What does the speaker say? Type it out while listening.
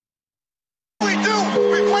do.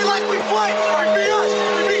 We play like we play. We be us.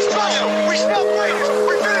 We be special. We smell greatness.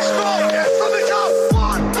 We finish strong. From the top.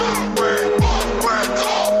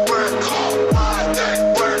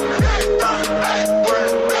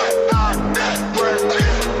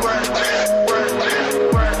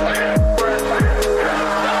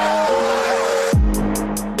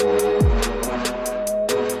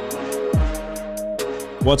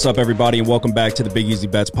 What's up, everybody, and welcome back to the Big Easy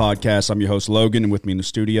Bets podcast. I'm your host, Logan, and with me in the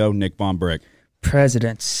studio, Nick Von Brick.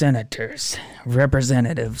 Presidents, senators,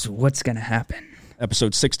 representatives, what's going to happen?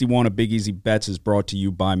 Episode 61 of Big Easy Bets is brought to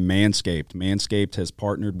you by Manscaped. Manscaped has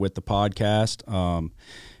partnered with the podcast,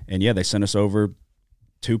 and they sent us over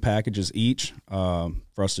 2 packages each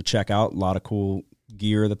for us to check out. A lot of cool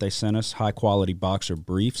gear that they sent us, high-quality boxer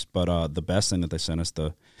briefs, but the best thing that they sent us,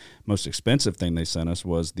 the most expensive thing they sent us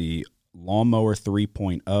was the Lawnmower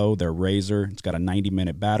 3.0, their razor. It's got a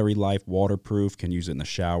 90-minute battery life, waterproof, can use it in the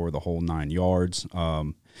shower, the whole 9 yards.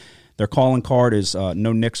 Their calling card is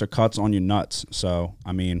no nicks or cuts on your nuts. So,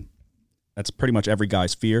 I mean, that's pretty much every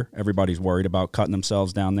guy's fear. Everybody's worried about cutting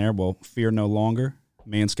themselves down there. Well, fear no longer.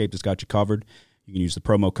 Manscaped has got you covered. You can use the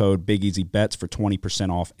promo code BigEasyBets for 20%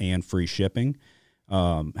 off and free shipping.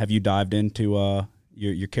 Have you dived into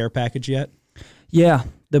your care package yet? Yeah,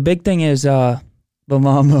 the big thing is the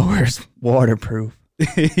lawnmower's waterproof.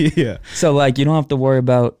 Yeah. So, you don't have to worry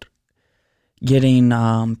about getting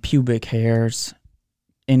pubic hairs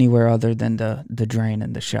anywhere other than the drain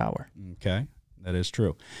in the shower. Okay, that is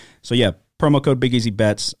true. So, promo code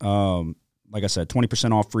BigEasyBets. Like I said,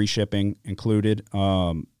 20% off, free shipping included.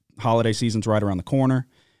 Holiday season's right around the corner.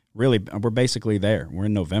 Really, we're basically there. We're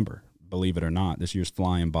in November. Believe it or not, this year's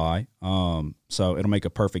flying by. So it'll make a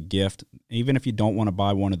perfect gift. Even if you don't want to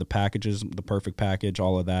buy one of the packages, the perfect package,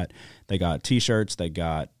 all of that, they got T-shirts. They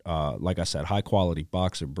got, like I said, high-quality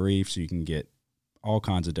boxer briefs. So you can get all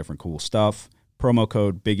kinds of different cool stuff. Promo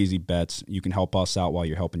code BigEasyBets. You can help us out while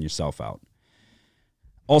you're helping yourself out.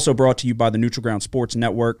 Also brought to you by the Neutral Ground Sports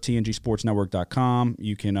Network, TNGSportsNetwork.com.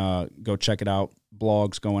 You can go check it out.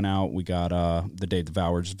 Blogs going out. We got the Dave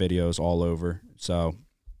Devour's videos all over. So,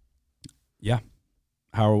 yeah.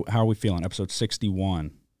 How are we feeling? Episode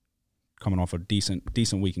 61, coming off a decent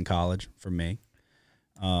week in college for me.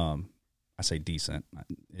 I say decent.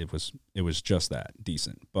 It was just that,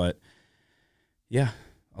 decent. But yeah,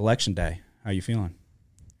 election day. How you feeling?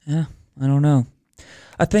 Yeah, I don't know.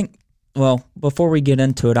 I think, well, before we get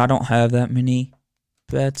into it, I don't have that many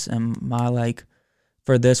bets and my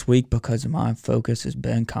for this week because my focus has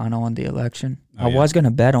been kind of on the election. I was going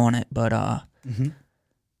to bet on it, but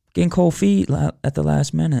getting cold feet at the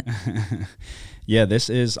last minute. Yeah, this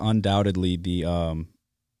is undoubtedly the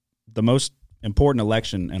most important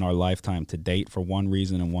election in our lifetime to date for one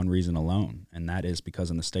reason and one reason alone, and that is because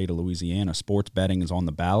in the state of Louisiana, sports betting is on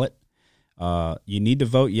the ballot. You need to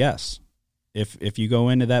vote yes. If you go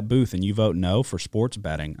into that booth and you vote no for sports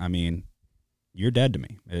betting, I mean, you're dead to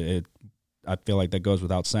me. I feel like that goes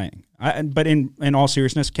without saying. But in all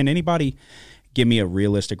seriousness, can anybody give me a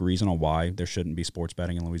realistic reason on why there shouldn't be sports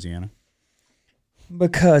betting in Louisiana?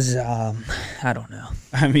 Because, I don't know.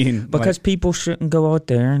 I mean... Because people shouldn't go out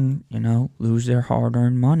there and, lose their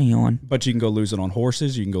hard-earned money on... But you can go lose it on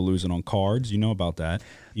horses. You can go lose it on cards. You know about that.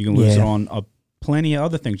 You can lose it on plenty of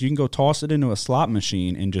other things. You can go toss it into a slot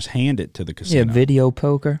machine and just hand it to the casino. Yeah, video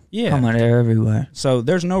poker. Yeah. Come on, they're everywhere. So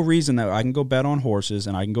there's no reason that I can go bet on horses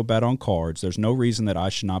and I can go bet on cards. There's no reason that I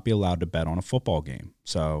should not be allowed to bet on a football game.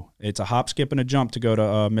 So it's a hop, skip, and a jump to go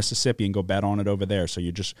to Mississippi and go bet on it over there. So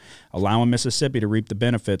you're just allowing Mississippi to reap the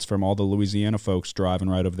benefits from all the Louisiana folks driving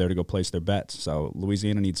right over there to go place their bets. So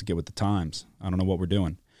Louisiana needs to get with the times. I don't know what we're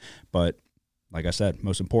doing. But like I said,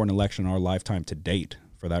 most important election in our lifetime to date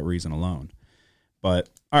for that reason alone. But,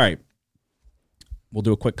 all right, we'll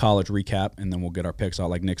do a quick college recap, and then we'll get our picks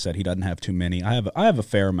out. Like Nick said, he doesn't have too many. I have a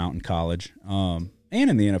fair amount in college and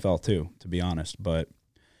in the NFL, too, to be honest. But,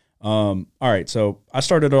 all right, so I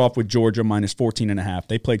started off with Georgia minus 14.5.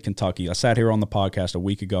 They played Kentucky. I sat here on the podcast a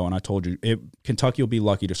week ago, and I told you Kentucky will be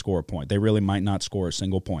lucky to score a point. They really might not score a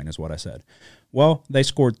single point is what I said. Well, they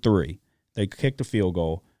scored 3. They kicked a field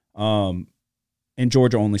goal, and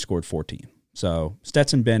Georgia only scored 14. So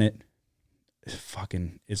Stetson Bennett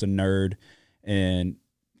fucking is a nerd and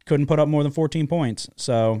couldn't put up more than 14 points.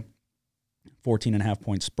 So 14.5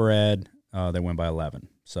 point spread. They win by 11.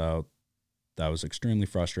 So that was extremely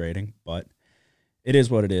frustrating, but it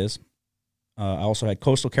is what it is. I also had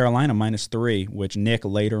Coastal Carolina minus 3, which Nick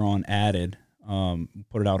later on added,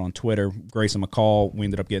 put it out on Twitter. Grayson McCall, we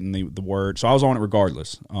ended up getting the word. So I was on it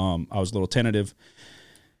regardless. I was a little tentative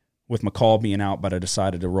with McCall being out, but I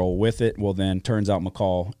decided to roll with it. Well, then turns out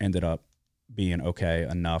McCall ended up being okay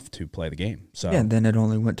enough to play the game. So Yeah, and then it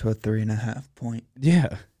only went to a 3.5 point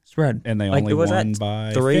yeah, spread. and they Like, only was won that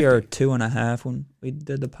by 3 50. or 2.5 when we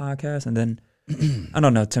did the podcast, and then I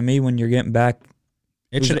don't know. To me, when you're getting back,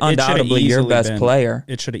 It who's should undoubtedly your best player.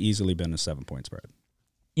 It should have easily been a 7-point spread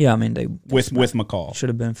Yeah, I mean they with McCall. should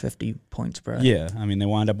have been 50-point spread. Yeah, I mean they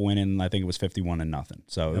wound up winning. I think it was 51-0.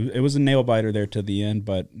 So it was a nail biter there to the end,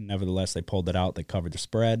 but nevertheless they pulled it out. They covered the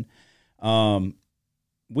spread.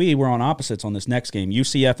 We were on opposites on this next game,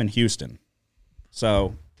 UCF and Houston.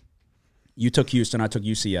 So you took Houston, I took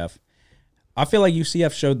UCF. I feel like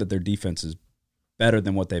UCF showed that their defense is better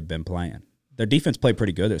than what they've been playing. Their defense played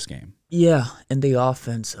pretty good this game. Yeah, and the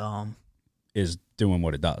offense. Is doing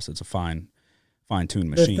what it does. It's a fine-tuned The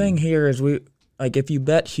machine. thing here is if you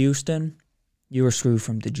bet Houston, you were screwed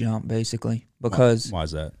from the jump basically because Why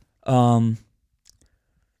is that?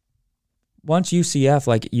 once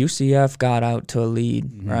UCF got out to a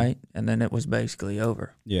lead, right, and then it was basically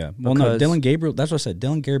over. Yeah. Well, no, Because- Dylan Gabriel, that's what I said.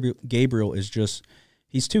 Dylan Gabriel is just,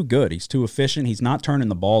 he's too good. He's too efficient. He's not turning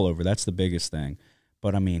the ball over. That's the biggest thing.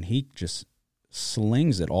 But, I mean, he just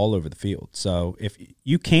slings it all over the field. So if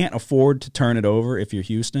you can't afford to turn it over if you're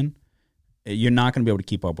Houston, you're not going to be able to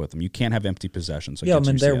keep up with them. You can't have empty possessions. Yeah, I against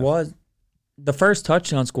mean, UCF. there was the first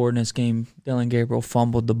touchdown scored in this game. Dylan Gabriel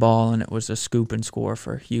fumbled the ball, and it was a scoop and score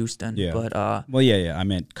for Houston. Yeah. But Well, yeah. I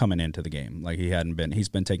meant coming into the game. Like, he's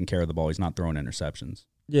been taking care of the ball. He's not throwing interceptions.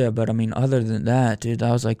 yeah, but I mean, other than that, dude,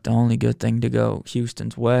 that was like the only good thing to go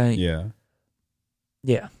Houston's way. Yeah.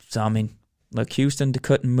 Yeah. So I mean, look, Houston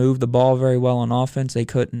couldn't move the ball very well on offense. They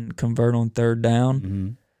couldn't convert on third down,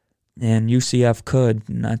 Mm-hmm. and UCF could,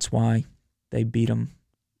 and that's why they beat them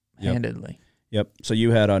Yep. handedly. Yep. So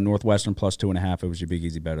you had Northwestern plus 2.5. It was your big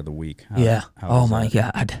easy bet of the week. Yeah. how was my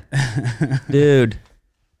that? God, dude,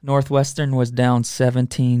 Northwestern was down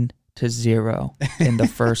 17-0 in the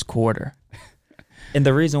first quarter, and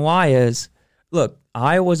the reason why is, look,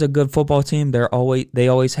 Iowa's a good football team. They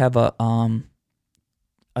always have a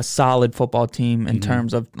solid football team in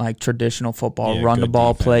terms of like traditional football, Yeah, run the good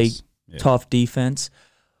ball, defense. play Yeah. tough defense.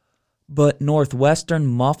 But Northwestern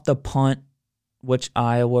muffed a punt, which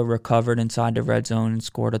Iowa recovered inside the red zone and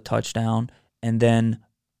scored a touchdown. And then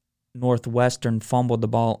Northwestern fumbled the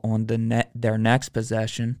ball on their next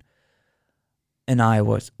possession. And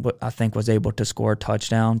Iowa, I think, was able to score a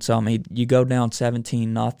touchdown. So, I mean, you go down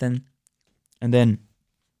 17-0. And then,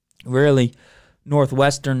 really,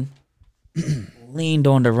 Northwestern leaned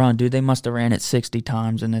on the run. Dude, they must have ran it 60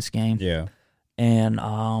 times in this game. Yeah. And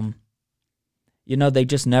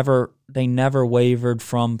they never wavered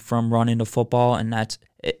from running the football, and that's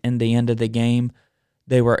in the end of the game.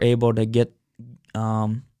 They were able to get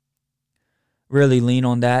really lean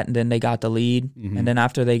on that, and then they got the lead. Mm-hmm. And then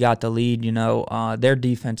after they got the lead, their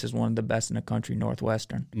defense is one of the best in the country,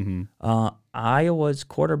 Northwestern. Mm-hmm. Iowa's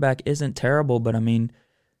quarterback isn't terrible, but I mean,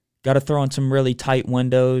 got to throw in some really tight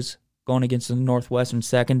windows going against the Northwestern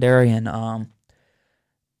secondary, and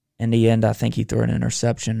in the end, I think he threw an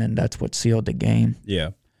interception, and that's what sealed the game.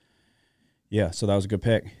 Yeah. Yeah, so that was a good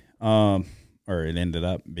pick. Or it ended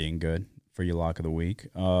up being good for your lock of the week.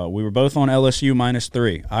 We were both on LSU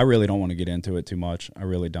 -3. I really don't want to get into it too much. I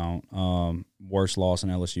really don't. Worst loss in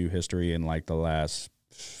LSU history in like the last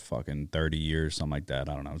fucking 30 years, something like that.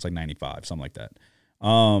 I don't know. It's like 95, something like that.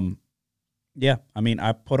 Yeah, I mean,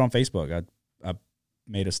 I put on Facebook, I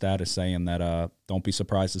made a status saying that don't be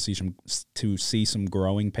surprised to see some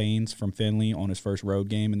growing pains from Finley on his first road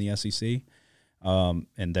game in the SEC.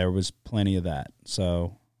 And there was plenty of that.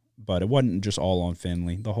 So, but it wasn't just all on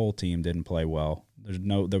Finley. The whole team didn't play well.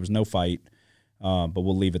 There was no fight. But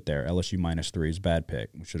we'll leave it there. LSU -3 is a bad pick.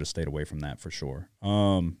 We should have stayed away from that for sure.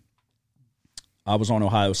 I was on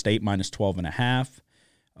Ohio State -12.5.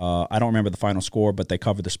 I don't remember the final score, but they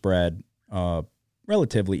covered the spread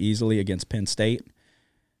relatively easily against Penn State.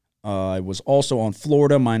 I was also on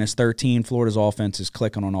Florida -13. Florida's offense is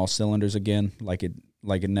clicking on all cylinders again, like it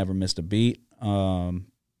never missed a beat.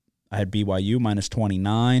 I had BYU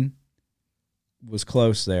 -29. It was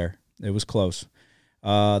close there. It was close.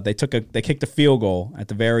 They kicked a field goal at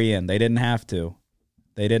the very end. They didn't have to.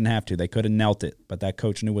 They could have knelt it, but that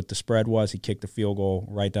coach knew what the spread was. He kicked the field goal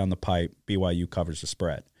right down the pipe. BYU covers the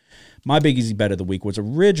spread. My big easy bet of the week was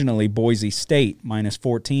originally Boise State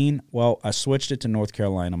 -14. Well, I switched it to North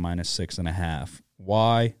Carolina -6.5.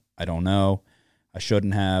 Why? I don't know. I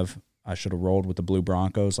shouldn't have. I should have rolled with the Blue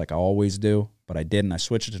Broncos like I always do, but I didn't. I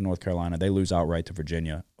switched it to North Carolina. They lose outright to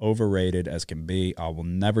Virginia. Overrated as can be. I will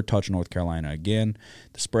never touch North Carolina again.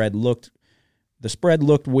 The spread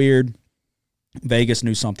looked weird. Vegas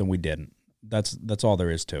knew something we didn't. That's all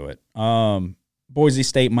there is to it. Boise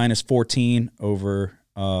State -14 over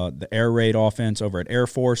the air raid offense over at Air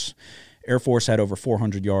Force. Air Force had over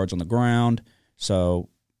 400 yards on the ground, so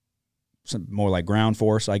more like ground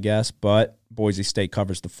force, I guess. But Boise State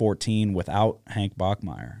covers the 14 without Hank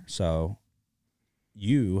Bachmeier. So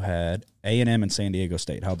you had A&M and San Diego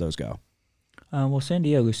State. How'd those go? Well, San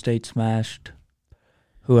Diego State smashed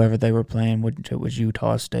whoever they were playing, which it was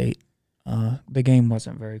Utah State. The game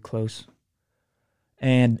wasn't very close.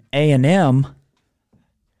 And A&M,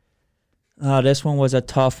 this one was a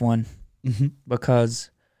tough one because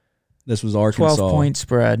this was Arkansas. 12-point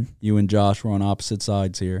spread. You and Josh were on opposite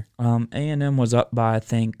sides here. A&M was up by, I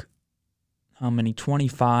think,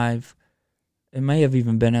 25. It may have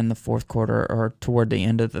even been in the fourth quarter or toward the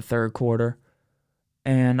end of the third quarter.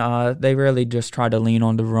 And they really just tried to lean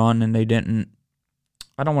on the run, and they didn't.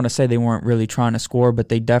 I don't want to say they weren't really trying to score, but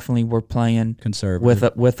they definitely were playing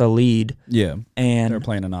conservative with a lead. Yeah, and they're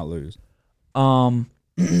playing to not lose.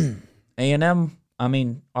 A&M, I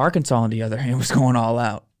mean, Arkansas on the other hand was going all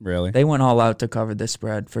out. Really? They went all out to cover this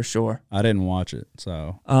spread for sure. I didn't watch it,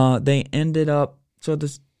 so. They ended up,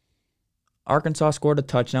 Arkansas scored a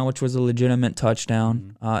touchdown, which was a legitimate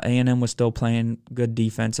touchdown. A&M was still playing good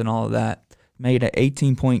defense and all of that. Made an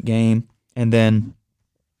 18-point game, and then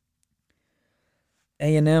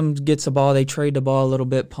A&M gets the ball. They trade the ball a little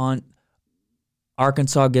bit, punt.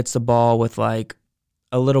 Arkansas gets the ball with like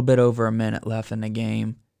a little bit over a minute left in the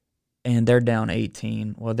game, and they're down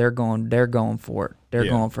 18. Well, they're going for it. They're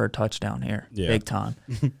going for a touchdown here, big time.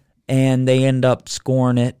 And they end up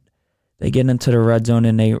scoring it. They get into the red zone,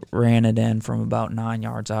 and they ran it in from about 9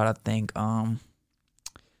 yards out, I think.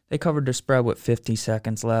 They covered the spread with 50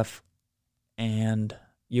 seconds left, and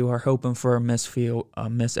you are hoping for a miss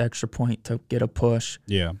extra point to get a push.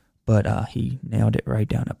 Yeah. But he nailed it right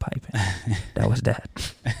down the pipe. That was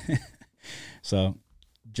that. So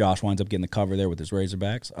Josh winds up getting the cover there with his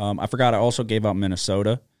Razorbacks. I forgot I also gave out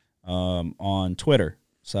Minnesota on Twitter.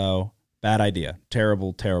 So bad idea.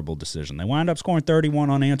 Terrible, terrible decision. They wound up scoring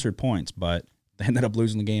 31 unanswered points, but they ended up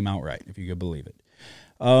losing the game outright, if you could believe it.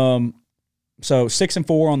 So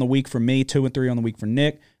 6-4 on the week for me, 2-3 on the week for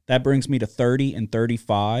Nick. That brings me to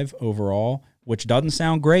 30-35 overall, which doesn't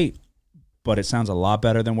sound great, but it sounds a lot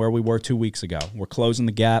better than where we were 2 weeks ago. We're closing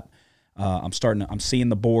the gap. I'm seeing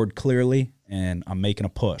the board clearly, and I'm making a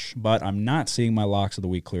push. But I'm not seeing my locks of the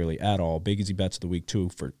week clearly at all. Big Easy Bets of the week 2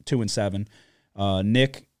 for 2-7.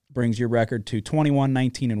 Nick brings your record to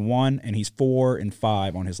 21-19-1, and he's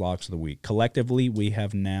 4-5 on his locks of the week. Collectively, we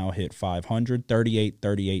have now hit 500,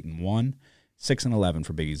 38-1, 6-11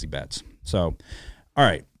 for Big Easy Bets. So, all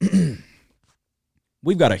right,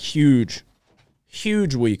 we've got a huge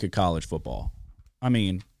week of college football. I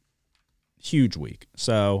mean, huge week.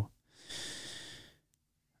 So,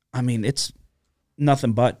 I mean, it's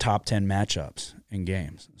nothing but top 10 matchups in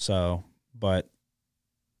games. So, but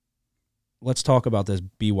let's talk about this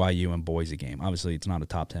BYU and Boise game. Obviously, it's not a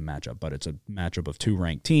top 10 matchup, but it's a matchup of two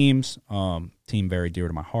ranked teams. Team very dear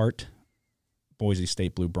to my heart. Boise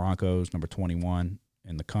State Blue Broncos, number 21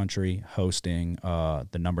 in the country, hosting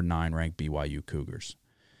the number 9 ranked BYU Cougars.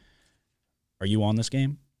 Are you on this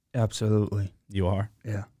game? Absolutely. You are?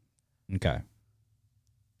 Yeah. Okay.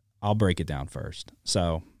 I'll break it down first.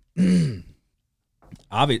 So,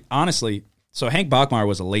 honestly, so Hank Bachmeier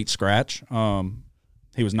was a late scratch.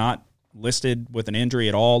 He was not listed with an injury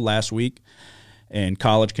at all last week, and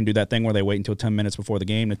college can do that thing where they wait until 10 minutes before the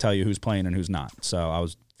game to tell you who's playing and who's not. So I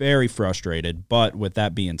was very frustrated, but with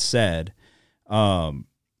that being said,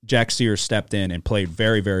 Jack Sears stepped in and played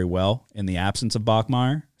very, very well in the absence of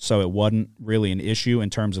Bachmeier, so it wasn't really an issue in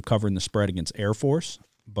terms of covering the spread against Air Force,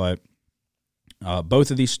 but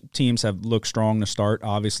both of these teams have looked strong to start.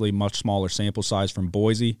 Obviously, much smaller sample size from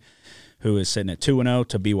Boise, who is sitting at 2-0,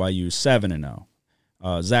 to BYU's 7-0.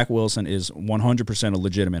 Zach Wilson is 100% a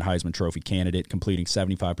legitimate Heisman Trophy candidate, completing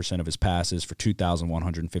 75% of his passes for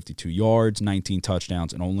 2,152 yards, 19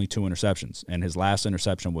 touchdowns, and only 2 interceptions. And his last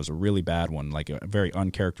interception was a really bad one, like a very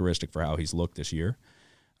uncharacteristic for how he's looked this year.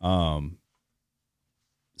 So,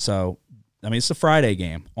 I mean, it's a Friday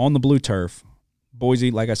game on the blue turf. Boise,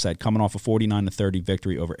 like I said, coming off a 49-30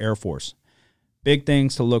 victory over Air Force. Big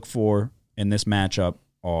things to look for in this matchup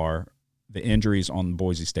are the injuries on the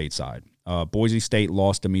Boise State side. Boise State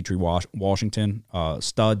lost Dimitri Washington,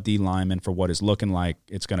 stud D lineman for what is looking like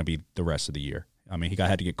it's going to be the rest of the year. I mean, he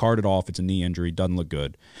had to get carted off. It's a knee injury. Doesn't look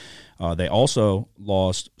good. They also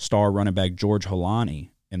lost star running back George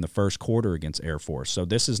Holani in the first quarter against Air Force. So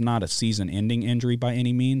this is not a season-ending injury by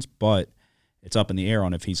any means, but it's up in the air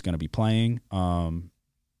on if he's going to be playing.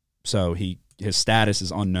 So his status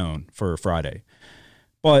is unknown for Friday.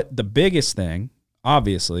 But the biggest thing,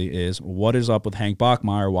 obviously, is what is up with Hank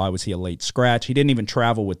Bachmeier? Why was he a late scratch? He didn't even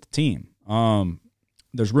travel with the team.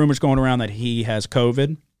 There's rumors going around that he has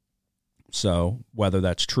COVID. So whether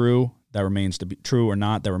that's true, that remains to be true or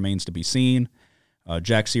not, that remains to be seen.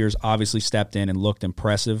 Jack Sears obviously stepped in and looked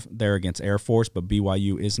impressive there against Air Force, but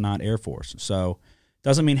BYU is not Air Force. So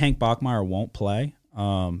doesn't mean Hank Bachmeier won't play.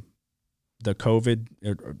 The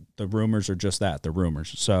COVID, the rumors are just that, the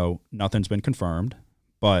rumors. So nothing's been confirmed.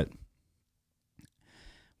 But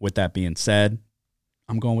with that being said,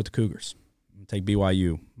 I'm going with the Cougars. Take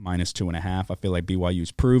BYU -2.5. I feel like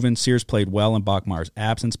BYU's proven. Sears played well in Bachmeier's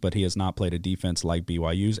absence, but he has not played a defense like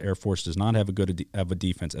BYU's. Air Force does not have a good of a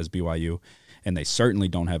defense as BYU, and they certainly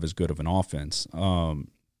don't have as good of an offense. And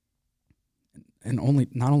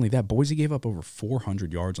not only that, Boise gave up over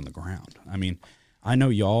 400 yards on the ground. I mean, I know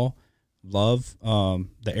y'all love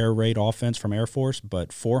the air raid offense from Air Force,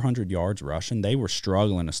 but 400 yards rushing, they were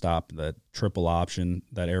struggling to stop the triple option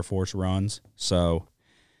that Air Force runs. So,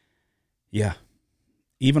 yeah,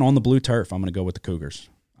 even on the blue turf, I'm going to go with the Cougars.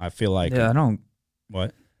 I feel like I don't.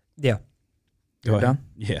 What? Yeah. Go ahead. Done?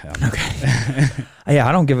 Yeah. Okay. Yeah,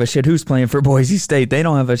 I don't give a shit who's playing for Boise State. They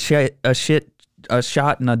don't have a shot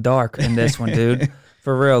in the dark in this one, dude.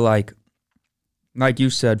 For real, like you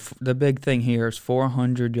said, the big thing here is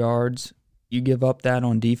 400 yards. You give up that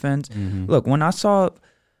on defense. Mm-hmm. Look, when I saw,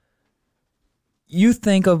 you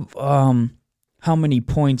think of how many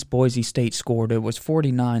points Boise State scored. It was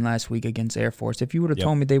 49 last week against Air Force. If you would have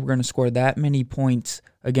told me they were going to score that many points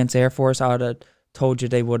against Air Force, I would have told you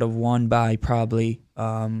they would have won by probably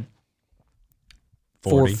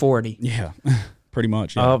 440. Yeah, pretty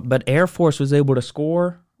much. Yeah. But Air Force was able to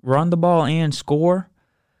score, run the ball, and score.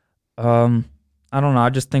 I don't know. I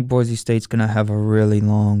just think Boise State's going to have a really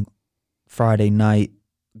long Friday night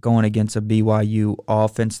going against a BYU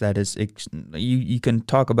offense that is you can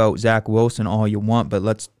talk about Zach Wilson all you want, but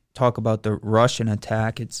let's talk about the Russian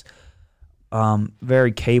attack. It's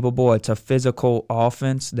very capable. It's a physical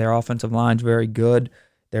offense. Their offensive line's very good.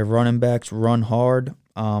 Their running backs run hard.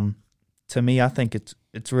 To me, I think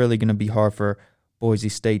it's really going to be hard for Boise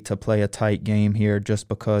State to play a tight game here just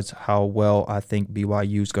because how well I think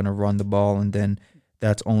BYU's going to run the ball, and then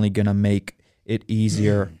that's only going to make it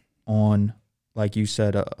easier on, like you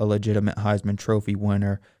said, a legitimate Heisman Trophy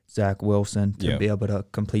winner, Zach Wilson, to be able to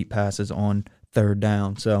complete passes on third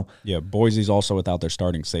down. So yeah, Boise's also without their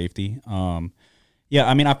starting safety. I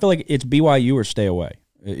mean, I feel like it's BYU or stay away.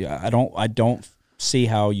 I don't see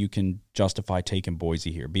how you can justify taking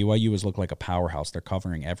Boise here. BYU has looked like a powerhouse. They're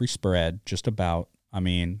covering every spread, just about. I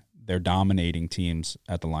mean, they're dominating teams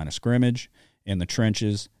at the line of scrimmage, in the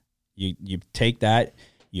trenches. You take that.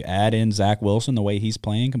 You add in Zach Wilson, the way he's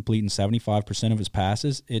playing, completing 75% of his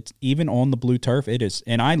passes. It's even on the blue turf. It is,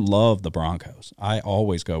 and I love the Broncos. I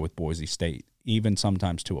always go with Boise State, even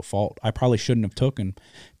sometimes to a fault. I probably shouldn't have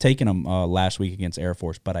taken them last week against Air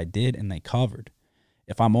Force, but I did, and they covered.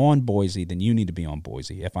 If I'm on Boise, then you need to be on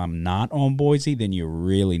Boise. If I'm not on Boise, then you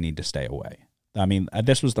really need to stay away. I mean,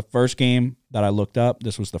 this was the first game that I looked up.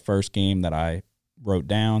 This was the first game that I wrote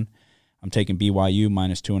down. I'm taking BYU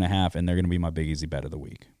 -2.5, and they're going to be my big easy bet of the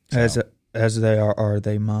week. So, as they are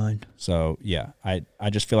they mine? So yeah, I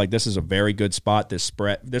just feel like this is a very good spot. This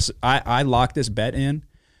spread, I locked this bet in,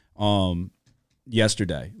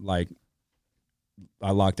 yesterday. Like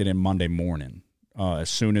I locked it in Monday morning, as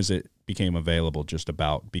soon as it became available, just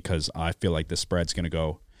about, because I feel like the spread's going to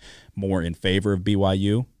go more in favor of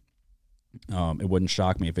BYU. It wouldn't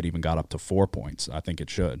shock me if it even got up to 4 points. I think it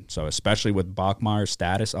should. So especially with Bachmeier's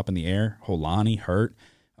status up in the air, Holani hurt,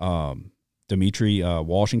 Dimitri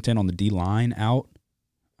Washington on the D-line out.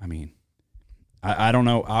 I mean, I don't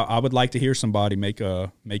know. I would like to hear somebody make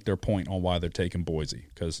their point on why they're taking Boise,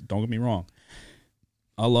 because don't get me wrong,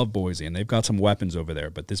 I love Boise, and they've got some weapons over there,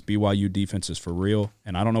 but this BYU defense is for real,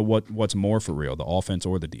 and I don't know what's more for real, the offense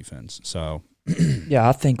or the defense. So yeah,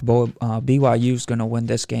 I think BYU's going to win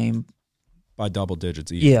this game by double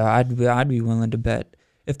digits even. Yeah, I'd be willing to bet.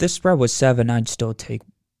 If this spread was 7, I'd still take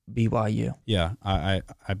BYU. Yeah, I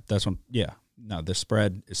that's one. Yeah, no, the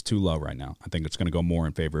spread is too low right now. I think it's going to go more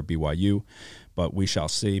in favor of BYU, but we shall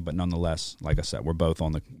see. But nonetheless, like I said, we're both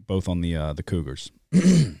on the Cougars.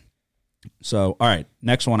 So, all right,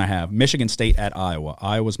 next one I have Michigan State at Iowa.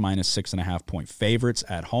 Iowa's -6.5 point favorites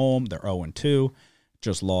at home. They're 0-2.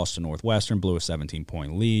 Just lost to Northwestern, blew a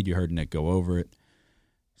 17-point lead. You heard Nick go over it.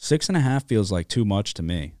 6.5 feels like too much to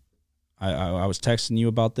me. I was texting you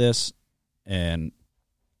about this, and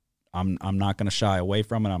I'm not going to shy away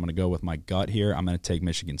from it. I'm going to go with my gut here. I'm going to take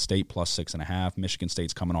Michigan State plus 6.5. Michigan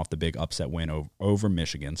State's coming off the big upset win over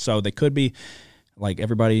Michigan, so they could be like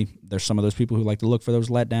everybody, there's some of those people who like to look for those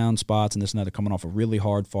letdown spots and this and that. They're coming off a really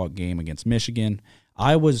hard-fought game against Michigan.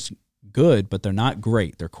 Iowa's good, but they're not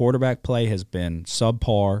great. Their quarterback play has been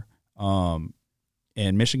subpar.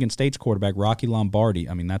 And Michigan State's quarterback, Rocky Lombardi,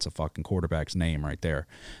 I mean, that's a fucking quarterback's name right there.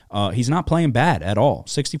 He's not playing bad at all.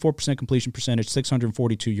 64% completion percentage,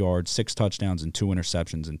 642 yards, 6 touchdowns, and 2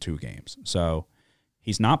 interceptions in 2 games. So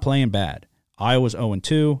he's not playing bad. Iowa's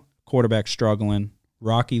 0-2, quarterback struggling.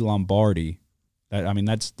 Rocky Lombardi,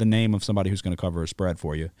 that's the name of somebody who's going to cover a spread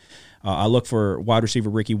for you. I look for wide receiver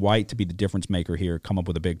Ricky White to be the difference maker here, come up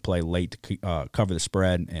with a big play late to cover the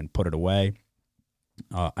spread and put it away.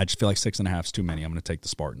 I just feel like 6.5 is too many. I'm going to take the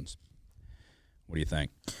Spartans. What do you think?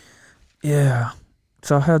 Yeah.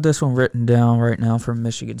 So I have this one written down right now from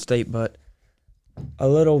Michigan State, but a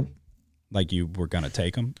little. Like you were going to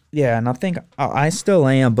take them? Yeah, and I think I still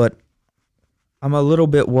am, but I'm a little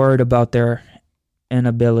bit worried about their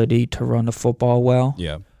inability to run the football well.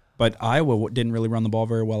 Yeah. But Iowa didn't really run the ball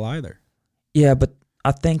very well either. Yeah, but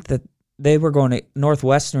I think that they were going to.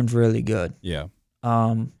 Northwestern's really good. Yeah.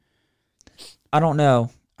 I don't know.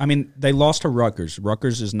 I mean, they lost to Rutgers.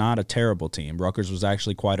 Rutgers is not a terrible team. Rutgers was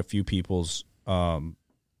actually quite a few people's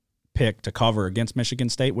pick to cover against Michigan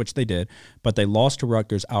State, which they did. But they lost to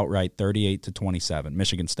Rutgers outright 38-27,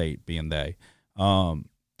 Michigan State being they.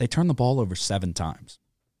 They turned the ball over 7 times.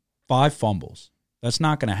 5 fumbles. That's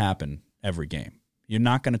not going to happen every game. You're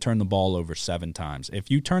not going to turn the ball over 7 times. If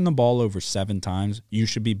you turn the ball over 7 times, you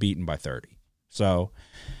should be beaten by 30. So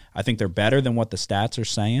I think they're better than what the stats are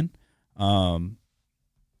saying. And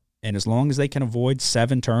as long as they can avoid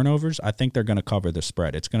 7 turnovers, I think they're going to cover the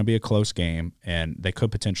spread. It's going to be a close game, and they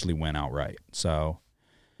could potentially win outright. So,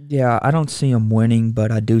 yeah, I don't see them winning,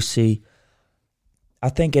 but I do see. I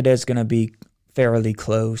think it is going to be fairly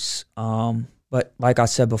close. But like I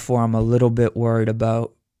said before, I'm a little bit worried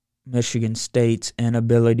about Michigan State's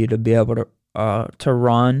inability to be able to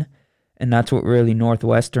run. And that's what really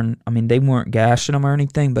Northwestern, I mean, they weren't gashing them or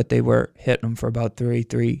anything, but they were hitting them for about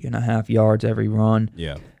 3.5 yards every run.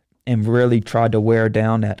 Yeah. And really tried to wear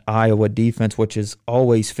down that Iowa defense, which is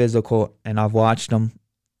always physical. And I've watched them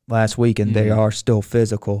last week, and they are still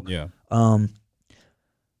physical. Yeah.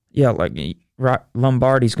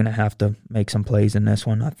 Lombardi's going to have to make some plays in this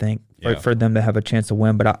one, I think, for them to have a chance to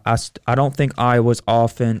win. But I don't think Iowa's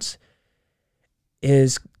offense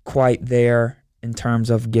is quite there in terms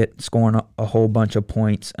of scoring a whole bunch of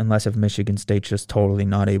points, unless if Michigan State's just totally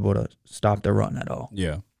not able to stop the run at all.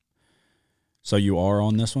 Yeah. So you are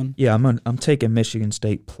on this one? Yeah, I'm taking Michigan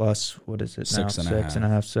State plus, what is it now? 6.5.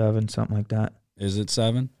 6.5, 7, something like that. Is it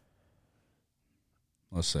 7?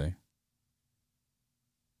 Let's see.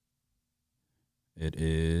 It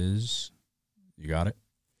is. You got it?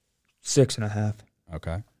 6.5.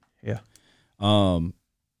 Okay. Yeah. All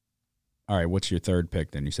right. What's your third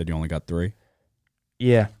pick then? You said you only got 3.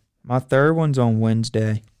 Yeah, my third one's on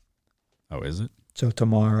Wednesday. Oh, is it? So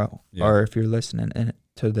tomorrow, Yeah. or if you're listening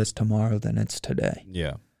to this tomorrow, then it's today.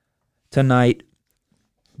 Yeah. Tonight,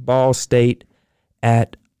 Ball State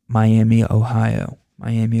at Miami, Ohio.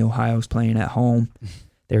 Miami, Ohio's playing at home.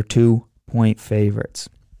 They're 2-point favorites.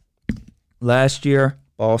 Last year,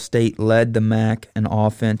 Ball State led the MAC in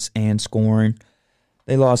offense and scoring.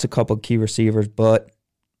 They lost a couple key receivers, but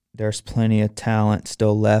there's plenty of talent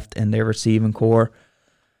still left in their receiving core.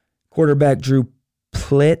 Quarterback Drew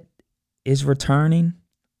Plitt is returning.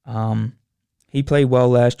 He played well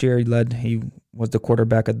last year. He was the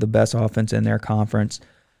quarterback of the best offense in their conference.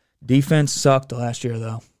 Defense sucked last year,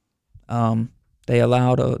 though. They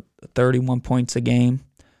allowed 31 points a game.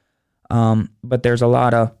 But there's a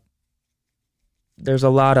lot of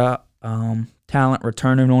talent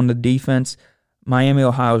returning on the defense. Miami,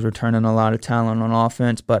 Ohio's returning a lot of talent on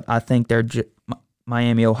offense, but I think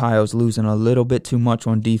Miami, Ohio's losing a little bit too much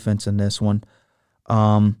on defense in this one.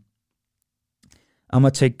 I'm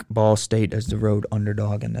going to take Ball State as the road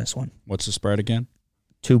underdog in this one. What's the spread again?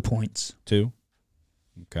 2 points. 2?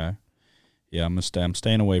 Okay. Yeah, I'm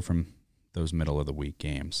staying away from those middle of the week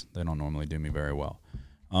games. They don't normally do me very well.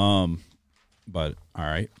 But all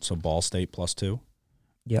right, so Ball State plus 2.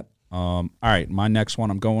 Yep. All right, my next one,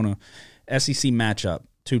 I'm going to SEC matchup,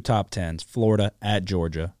 2 top 10s, Florida at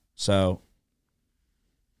Georgia. So,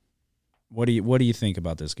 what do you think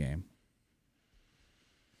about this game?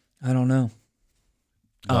 I don't know.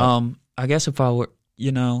 What? I guess if I were,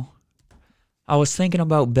 I was thinking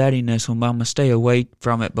about betting this one, but I'm gonna stay away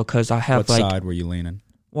from it because I have what side were you leaning?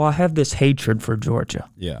 Well, I have this hatred for Georgia.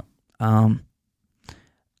 Yeah. I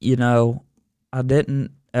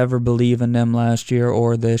didn't ever believe in them last year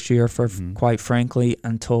or this year, quite frankly,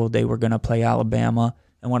 until they were going to play Alabama.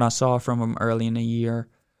 And what I saw from them early in the year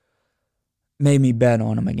made me bet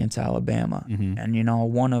on them against Alabama. Mhm. And, I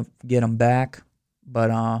want to get them back,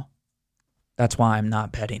 but that's why I'm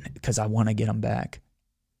not betting it, because I want to get them back.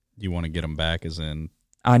 You want to get them back as in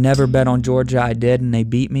I never bet on Georgia. I did, and they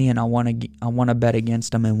beat me, and I want to bet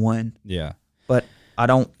against them and win. yeah. But I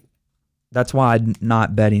don't. That's why I'm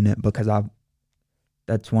not betting it, because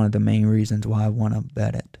that's one of the main reasons why I want to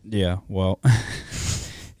bet it. Yeah, well,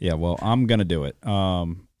 I'm going to do it.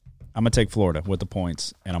 I'm going to take Florida with the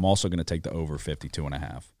points, and I'm also going to take the over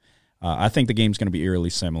 52.5. I think the game's going to be eerily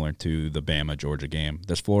similar to the Bama-Georgia game.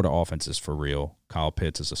 This Florida offense is for real. Kyle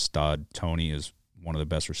Pitts is a stud. Tony is one of the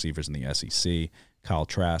best receivers in the SEC. Kyle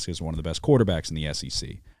Trask is one of the best quarterbacks in the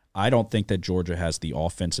SEC. I don't think that Georgia has the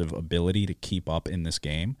offensive ability to keep up in this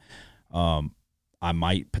game. I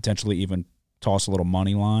might potentially even toss a little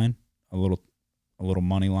money line, a little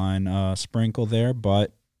money line sprinkle there,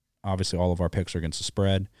 but obviously all of our picks are against the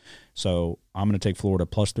spread. So I'm going to take Florida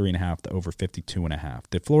plus 3.5 to over 52.5.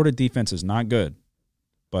 The Florida defense is not good,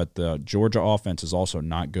 but the Georgia offense is also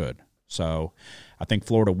not good. So I think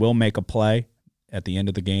Florida will make a play at the end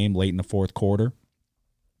of the game, late in the fourth quarter,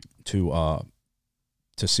 to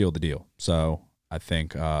seal the deal. So I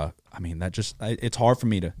think, it's hard for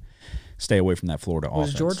me to stay away from that Florida offense.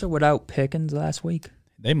 Was Georgia without Pickens last week?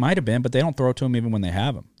 They might have been, but they don't throw it to him even when they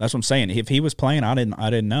have him. That's what I'm saying. If he was playing, I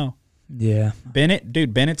didn't know. Yeah.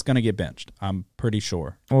 Bennett's going to get benched. I'm pretty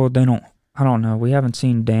sure. Well, I don't know. We haven't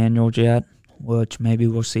seen Daniels yet, which maybe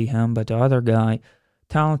we'll see him. But the other guy,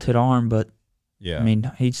 talented arm, but yeah, I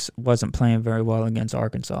mean, he wasn't playing very well against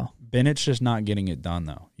Arkansas. Bennett's just not getting it done,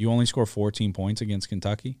 though. You only score 14 points against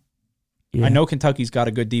Kentucky. Yeah. I know Kentucky's got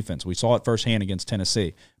a good defense. We saw it firsthand against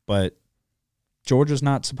Tennessee, but Georgia's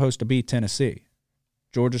not supposed to be Tennessee.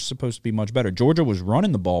 Georgia's supposed to be much better. Georgia was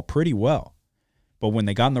running the ball pretty well, but when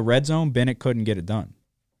they got in the red zone, Bennett couldn't get it done.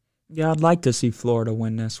 Yeah, I'd like to see Florida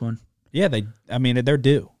win this one. Yeah, they're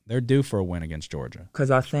due. They're due for a win against Georgia. Because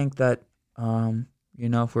I think that,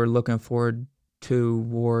 if we're looking forward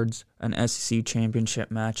towards an SEC championship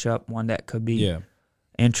matchup, one that could be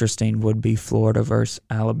interesting would be Florida versus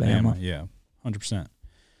Alabama. Yeah, 100%.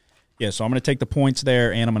 Yeah, so I'm going to take the points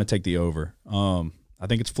there, and I'm going to take the over. I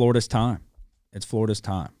think it's Florida's time. It's Florida's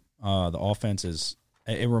time. The offense is –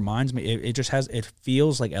 it reminds me – it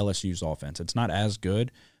feels like LSU's offense. It's not as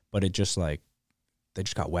good, but it just like they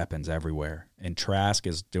just got weapons everywhere. And Trask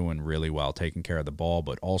is doing really well, taking care of the ball,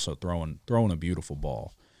 but also throwing a beautiful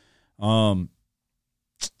ball. I'm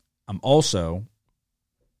also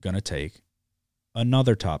going to take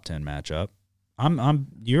another top 10 matchup.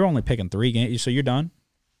 You're only picking 3 games, so you're done?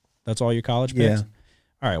 That's all your college picks? Yeah.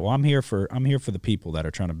 All right, well, I'm here for the people that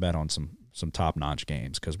are trying to bet on some top-notch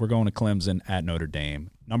games, because we're going to Clemson at Notre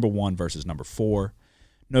Dame, number 1 versus number 4.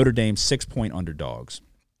 Notre Dame 6-point underdogs.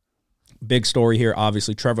 Big story here,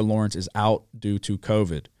 obviously, Trevor Lawrence is out due to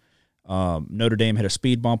COVID. Notre Dame hit a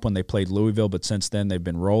speed bump when they played Louisville, but since then they've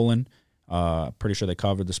been rolling. Pretty sure they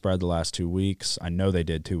covered the spread the last 2 weeks. I know they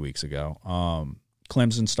did 2 weeks ago.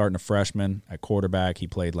 Clemson starting a freshman at quarterback. He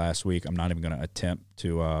played last week. I'm not even going to attempt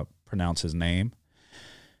to pronounce his name.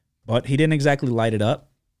 But he didn't exactly light it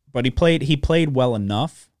up. But he played well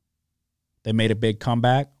enough. They made a big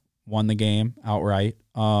comeback, won the game outright.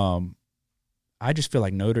 I just feel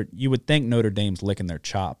like you would think Notre Dame's licking their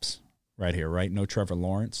chops right here, right? No Trevor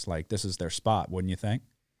Lawrence. Like, this is their spot, wouldn't you think?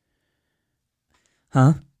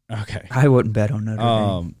 Huh? Okay. I wouldn't bet on Notre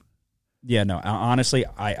Dame. Yeah, no.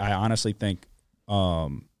 I honestly think all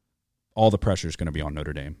the pressure is going to be on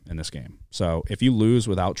Notre Dame in this game. So if you lose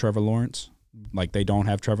without Trevor Lawrence, like they don't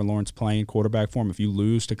have Trevor Lawrence playing quarterback for him, if you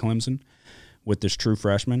lose to Clemson with this true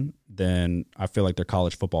freshman, then I feel like their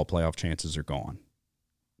college football playoff chances are gone.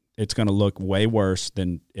 It's going to look way worse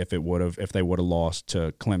than if they would have lost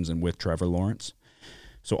to Clemson with Trevor Lawrence.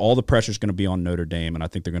 So all the pressure is going to be on Notre Dame, and I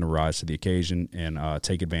think they're going to rise to the occasion and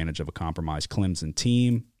take advantage of a compromised Clemson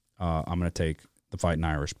team. I'm going to take the Fighting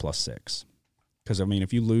Irish plus 6, because I mean,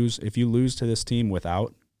 if you lose to this team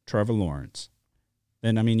without Trevor Lawrence,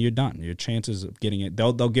 then I mean you're done. Your chances of getting it,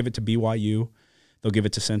 they'll give it to BYU, they'll give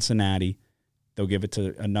it to Cincinnati, they'll give it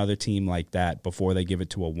to another team like that before they give it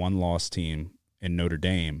to a one-loss team in Notre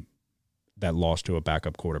Dame that lost to a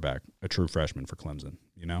backup quarterback, a true freshman for Clemson.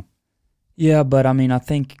 You know. Yeah, but I mean, I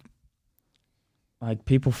think like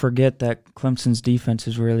people forget that Clemson's defense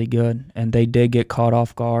is really good, and they did get caught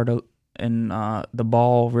off guard, and the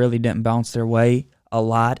ball really didn't bounce their way a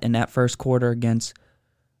lot in that first quarter against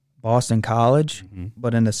Boston College. Mm-hmm.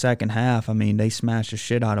 But in the second half, I mean, they smashed the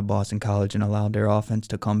shit out of Boston College and allowed their offense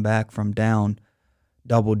to come back from down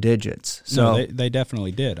double digits. So No, they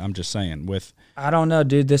definitely did. I'm just saying with I don't know,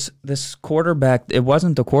 dude. This quarterback, it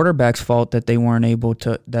wasn't the quarterback's fault that they weren't able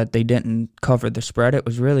to, that they didn't cover the spread. It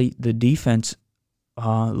was really the defense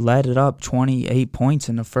led it up 28 points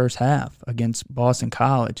in the first half against Boston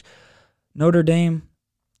College. Notre Dame,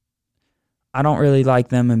 I don't really like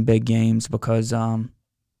them in big games because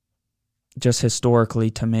just historically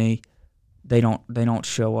to me, they don't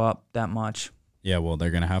show up that much. Yeah, well, they're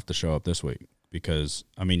going to have to show up this week because,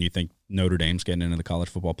 I mean, you think Notre Dame's getting into the college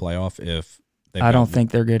football playoff if they I don't think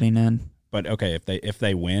they're getting in. But, okay, if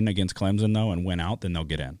they win against Clemson, though, and win out, then they'll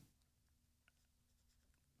get in.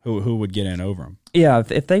 Who would get in over them? Yeah,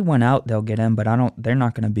 if they win out, they'll get in, but they're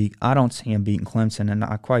not going to beat. I don't see them beating Clemson,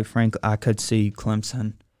 and quite frankly, I could see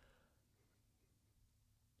Clemson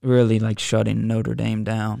really like shutting Notre Dame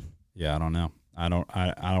down. Yeah, I don't know. I don't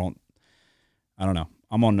know.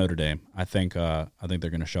 I'm on Notre Dame. I think they're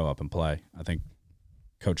going to show up and play. I think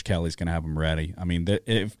Coach Kelly's going to have them ready. I mean,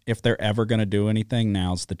 if they're ever going to do anything,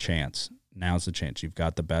 now's the chance. Now's the chance. You've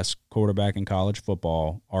got the best quarterback in college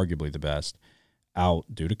football, arguably the best, out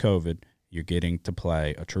due to COVID. You're getting to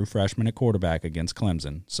play a true freshman at quarterback against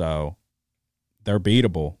Clemson. So they're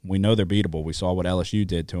beatable. We know they're beatable. We saw what LSU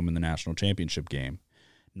did to them in the national championship game.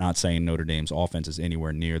 Not saying Notre Dame's offense is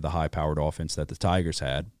anywhere near the high-powered offense that the Tigers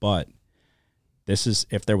had, but this is,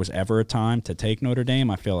 if there was ever a time to take Notre Dame,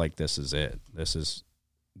 I feel like this is it. This is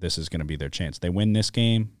going to be their chance. They win this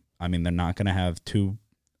game, I mean, they're not going to have two.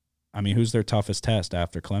 I mean, who's their toughest test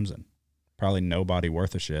after Clemson? Probably nobody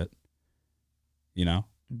worth a shit. You know?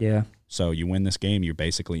 Yeah. So you win this game, you're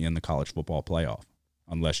basically in the college football playoff,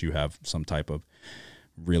 unless you have some type of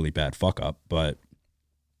really bad fuck-up. But,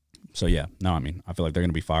 so yeah, no, I mean, I feel like they're going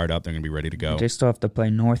to be fired up. They're going to be ready to go. They still have to play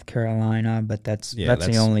North Carolina, but that's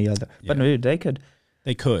the only other. Yeah. But dude, they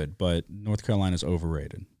could, but North Carolina's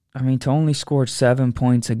overrated. I mean, to only score 7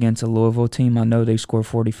 points against a Louisville team, I know they scored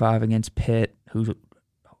 45 against Pitt, who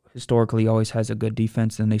historically always has a good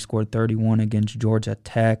defense, and they scored 31 against Georgia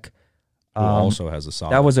Tech. Who also has a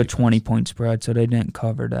solid That was a defense. 20-point spread, so they didn't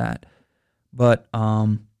cover that. But I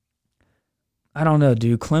don't know,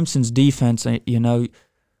 dude. Clemson's defense,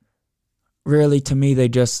 really, to me,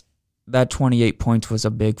 that 28 points was a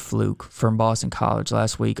big fluke from Boston College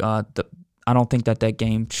last week. I don't think that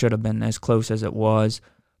game should have been as close as it was.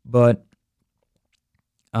 But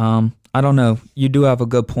I don't know. You do have a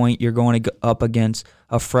good point. You're going up against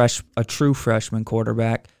a true freshman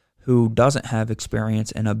quarterback who doesn't have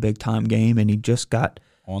experience in a big-time game, and he just got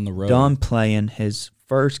on the road done playing his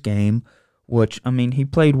first game, which, I mean, he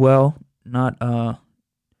played well, not but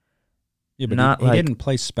he like didn't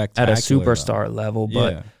play spectacular at a superstar level,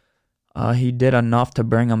 but he did enough to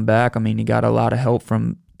bring him back. I mean, he got a lot of help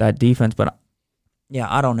from that defense, but yeah,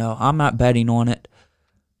 I don't know. I'm not betting on it,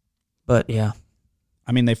 but yeah.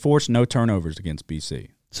 I mean, they forced no turnovers against BC.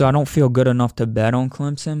 So I don't feel good enough to bet on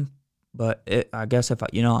Clemson, but I guess if I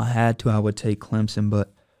had to, I would take Clemson.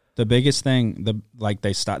 But the biggest thing,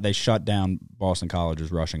 they shut down Boston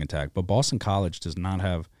College's rushing attack, but Boston College does not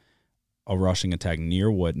have a rushing attack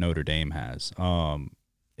near what Notre Dame has.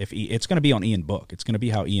 It's going to be on Ian Book. It's going to be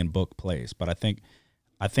how Ian Book plays, but I think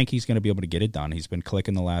he's going to be able to get it done. He's been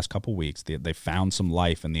clicking the last couple weeks. They found some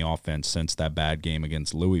life in the offense since that bad game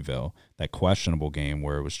against Louisville, that questionable game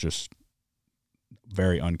where it was just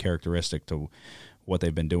very uncharacteristic to what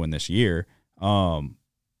they've been doing this year.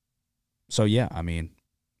 So, yeah, I mean,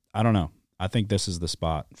 I don't know. I think this is the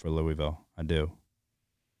spot for Louisville. I do.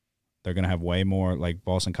 They're going to have way more, like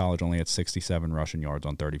Boston College only had 67 rushing yards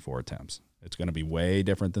on 34 attempts. It's going to be way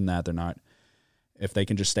different than that. They're not, if they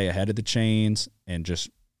can just stay ahead of the chains and just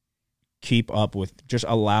keep up with,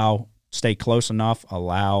 stay close enough,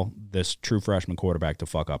 allow this true freshman quarterback to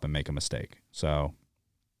fuck up and make a mistake. So,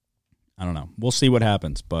 I don't know. We'll see what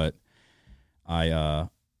happens, but I'm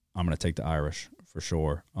going to take the Irish for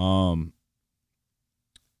sure. I'm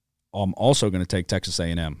also going to take Texas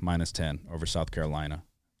A&M -10 over South Carolina.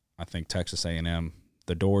 I think Texas A&M,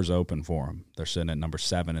 the door's open for them. They're sitting at number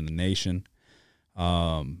 7 in the nation.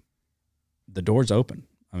 The door's open.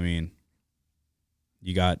 I mean,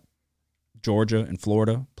 you got Georgia and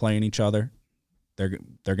Florida playing each other. They're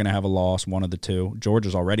going to have a loss, one of the two.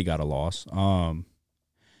 Georgia's already got a loss.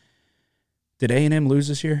 Did A&M lose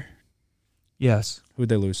this year? yes, Who'd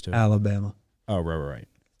they lose to? Alabama. Oh, right.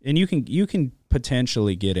 And you can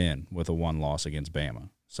potentially get in with a one loss against Bama.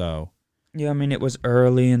 So Yeah, I mean, it was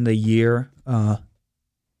early in the year. A&M,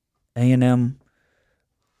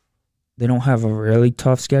 they don't have a really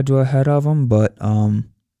tough schedule ahead of them, but I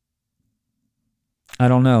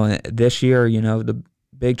don't know. This year, the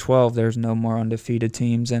Big 12, there's no more undefeated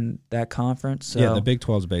teams in that conference. So. Yeah, the Big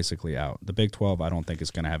 12 is basically out. The Big 12, I don't think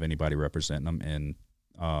is going to have anybody representing them in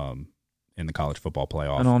the college football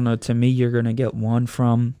playoff. I don't know. To me, you're going to get one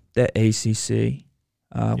from the ACC,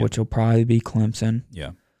 which will probably be Clemson.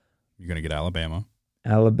 Yeah. You're going to get Alabama.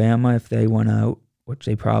 Alabama, if they went out, which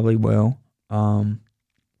they probably will.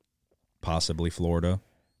 Possibly Florida.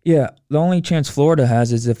 Yeah, the only chance Florida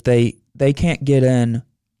has is if they can't get in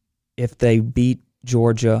if they beat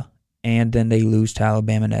Georgia and then they lose to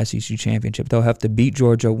Alabama in the SEC championship. They'll have to beat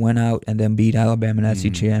Georgia, win out, and then beat Alabama in the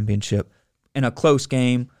SEC championship. In a close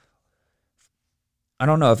game, I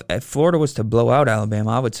don't know. If Florida was to blow out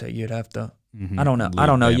Alabama, I would say you'd have to I don't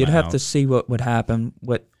know. You'd have to see what would happen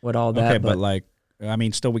with all that. Okay, but like, I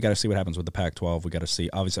mean, still we got to see what happens with the Pac-12. We got to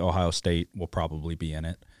see. Obviously, Ohio State will probably be in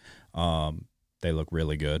it. They look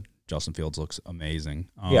really good. Justin Fields looks amazing.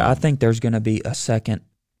 Yeah, I think there's going to be a second.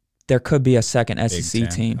 There could be a second SEC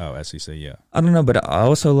team. Oh, SEC, yeah. I don't know, but I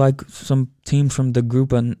also like some teams from the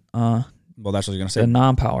group of well, that's what I was going to say. The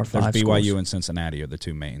non-power five There's BYU schools. and Cincinnati are the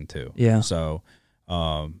two main two. Yeah. So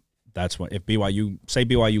that's what if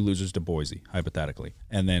BYU loses to Boise hypothetically,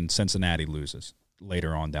 and then Cincinnati loses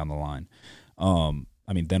later on down the line.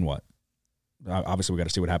 I mean, then what? Obviously, we got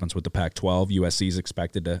to see what happens with the Pac-12. USC is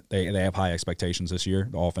expected to. They have high expectations this year.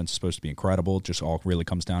 The offense is supposed to be incredible. Just all really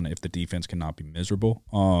comes down to if the defense cannot be miserable.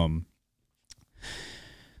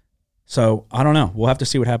 So I don't know. We'll have to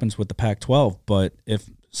see what happens with the Pac-12. But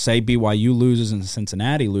if say BYU loses and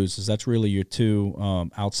Cincinnati loses, that's really your two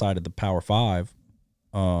outside of the Power Five,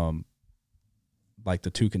 like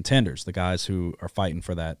the two contenders, the guys who are fighting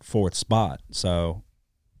for that fourth spot. So.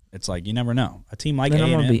 It's like you never know. A team like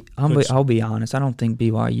A&M. I'll be honest. I don't think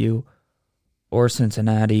BYU or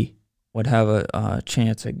Cincinnati would have a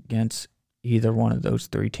chance against either one of those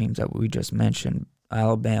three teams that we just mentioned: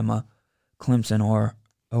 Alabama, Clemson, or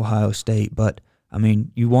Ohio State. But I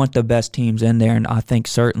mean, you want the best teams in there, and I think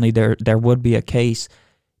certainly there would be a case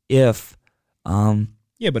if.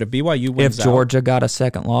 But if BYU wins if Georgia got a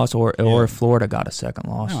second loss or if Florida got a second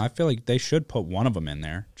loss. No, I feel like they should put one of them in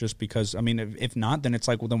there just because, I mean, if not, then it's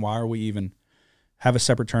like, well, then why are we even have a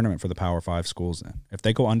separate tournament for the Power 5 schools then? If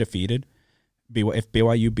they go undefeated, if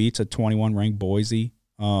BYU beats a 21-ranked Boise,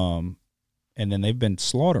 and then they've been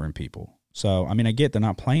slaughtering people. So, I mean, I get they're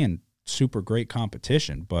not playing super great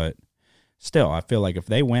competition, but still, I feel like if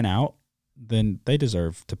they win out, then they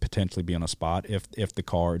deserve to potentially be on a spot if the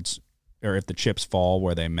cards – or if the chips fall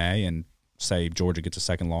where they may, and say Georgia gets a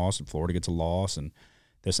second loss and Florida gets a loss, and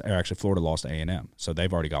Florida lost to A&M, so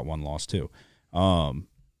they've already got one loss too.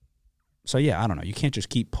 So yeah, I don't know. You can't just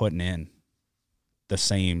keep putting in the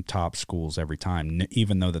same top schools every time,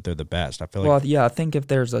 even though that they're the best. I feel like. Well, yeah, I think if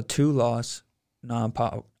there's a 2-loss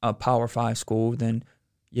Power 5 school, then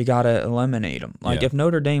you got to eliminate them. Like if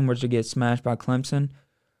Notre Dame was to get smashed by Clemson,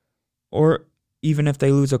 or even if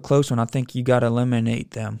they lose a close one, I think you got to eliminate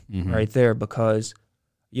them right there, because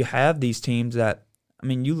you have these teams that, I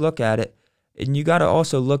mean, you look at it, and you got to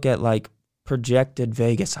also look at, like, projected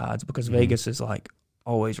Vegas odds, because Vegas is, like,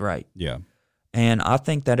 always right. Yeah. And I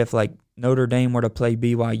think that if, like, Notre Dame were to play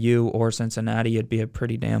BYU or Cincinnati, it'd be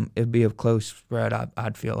a close spread,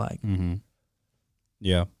 I'd feel like. Mm-hmm.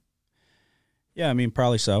 Yeah. Yeah, I mean,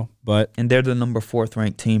 probably so, but. And they're the number 4th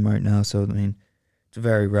ranked team right now, so, I mean, it's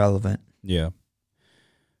very relevant. Yeah.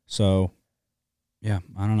 So, yeah,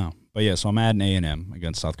 I don't know. But, yeah, so I'm adding A&M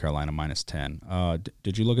against South Carolina -10.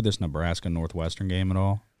 Did you look at this Nebraska-Northwestern game at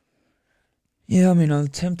all? Yeah, I mean, I'm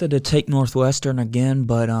tempted to take Northwestern again,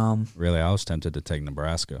 but Really, I was tempted to take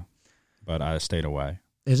Nebraska, but I stayed away.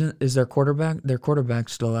 Is their quarterback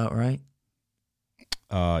still out, right?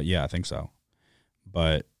 Yeah, I think so.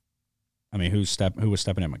 But, I mean, who was stepping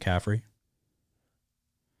in, McCaffrey?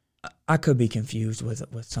 I could be confused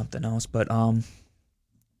with something else, but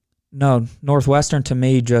no, Northwestern to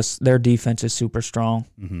me, just their defense is super strong.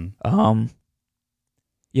 Mm-hmm.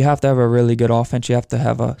 You have to have a really good offense. You have to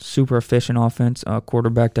have a super efficient offense, a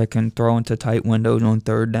quarterback that can throw into tight windows on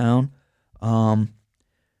third down to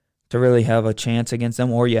really have a chance against them,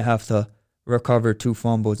 or you have to recover 2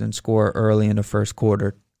 fumbles and score early in the first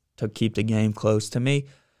quarter to keep the game close. To me,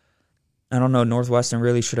 I don't know, Northwestern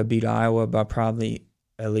really should have beat Iowa by probably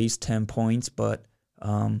at least 10 points, but,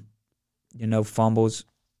 fumbles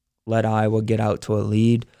let Iowa get out to a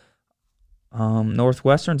lead.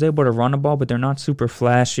 Northwestern's able to run the ball, but they're not super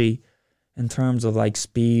flashy in terms of, like,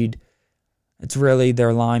 speed. It's really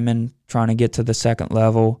their linemen trying to get to the second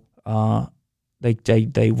level.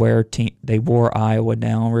 They wore Iowa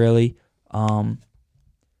down, really. But,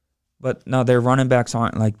 no, their running backs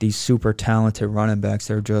aren't, like, these super talented running backs.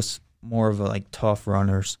 They're just more of, like, tough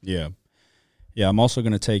runners. Yeah. Yeah, I'm also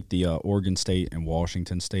going to take the Oregon State and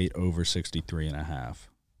Washington State over 63.5.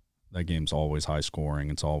 That game's always high scoring.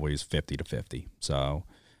 It's always 50-50. So,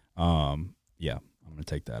 yeah, I'm going to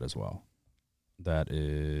take that as well. That's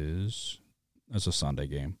a Sunday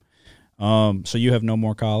game. So you have no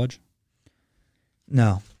more college?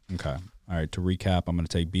 No. Okay. All right, to recap, I'm going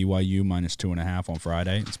to take BYU minus 2.5 on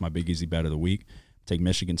Friday. It's my big easy bet of the week. Take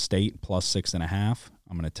Michigan State plus 6.5.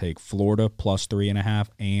 I'm going to take Florida plus 3.5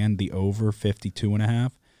 and the over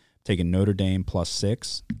 52.5. Taking Notre Dame plus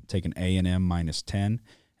 6. Taking A&M minus 10. And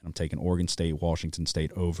I'm taking Oregon State, Washington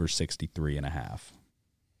State over 63.5.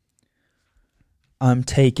 I'm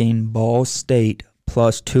taking Ball State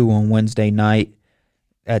plus 2 on Wednesday night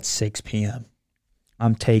at 6 p.m.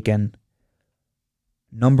 I'm taking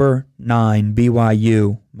number 9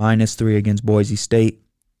 BYU minus 3 against Boise State.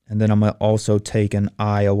 And then I'm also taking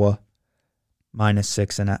Iowa minus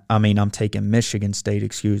 6.5. I'm taking Michigan State,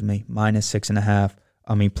 minus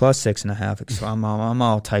 6.5. Plus 6.5. I'm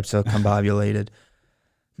all types of combobulated.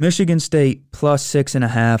 Michigan State plus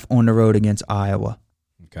 6.5 on the road against Iowa.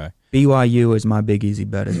 Okay. BYU is my big easy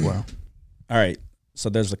bet as well. All right. So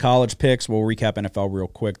there's the college picks. We'll recap NFL real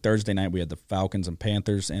quick. Thursday night we had the Falcons and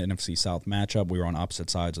Panthers NFC South matchup. We were on opposite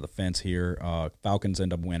sides of the fence here. Falcons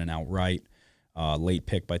end up winning outright. Late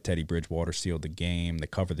pick by Teddy Bridgewater sealed the game. They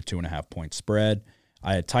covered the 2.5-point spread.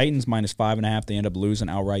 I had Titans minus 5.5. They end up losing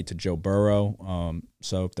outright to Joe Burrow.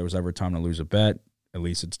 So if there was ever a time to lose a bet, at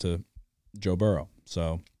least it's to Joe Burrow.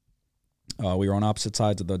 So we were on opposite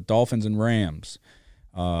sides of the Dolphins and Rams.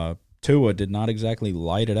 Tua did not exactly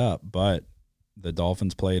light it up, but the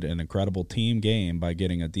Dolphins played an incredible team game by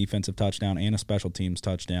getting a defensive touchdown and a special teams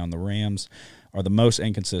touchdown. The Rams are the most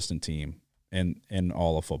inconsistent team in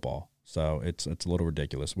all of football. So it's a little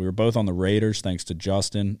ridiculous. We were both on the Raiders, thanks to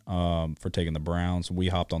Justin for taking the Browns. We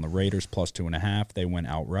hopped on the Raiders plus 2.5. They went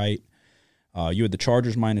outright. You had the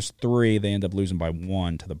Chargers minus 3. They end up losing by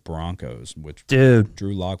 1 to the Broncos, which Drew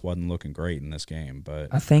Lock wasn't looking great in this game. But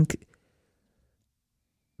I think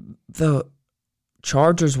the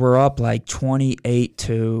Chargers were up like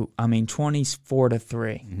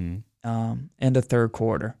 24-3 in the third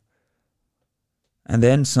quarter. And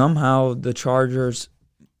then somehow the Chargers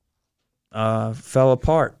fell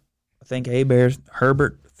apart. I think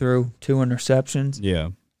Herbert threw 2 interceptions. Yeah.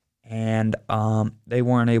 And they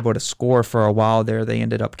weren't able to score for a while there. They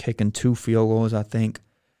ended up kicking 2 field goals, I think,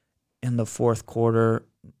 in the fourth quarter.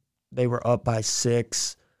 They were up by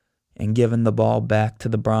 6 and giving the ball back to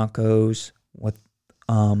the Broncos with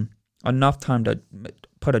enough time to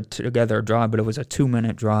put together a drive, but it was a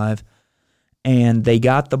 2-minute drive. And they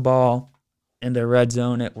got the ball in the red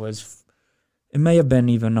zone. It may have been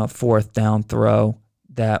even a 4th down throw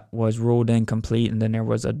that was ruled incomplete, and then there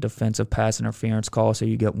was a defensive pass interference call, so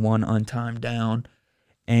you get 1 untimed down.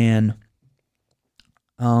 And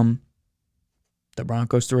the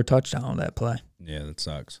Broncos threw a touchdown on that play. Yeah, that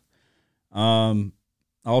sucks. I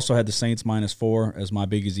also had the Saints minus 4 as my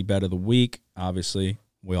big easy bet of the week. Obviously,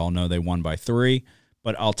 we all know they won by 3,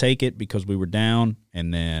 but I'll take it because we were down,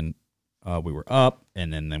 and then we were up,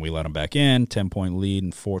 and then we let them back in. 10-point lead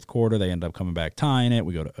in fourth quarter. They end up coming back tying it.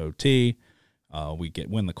 We go to OT. We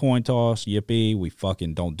win the coin toss. Yippee. We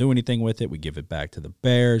fucking don't do anything with it. We give it back to the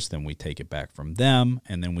Bears. Then we take it back from them,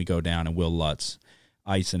 and then we go down, and Will Lutz,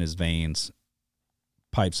 ice in his veins,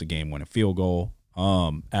 pipes a game-winning field goal.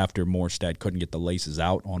 After Morstead couldn't get the laces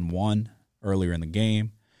out on 1 earlier in the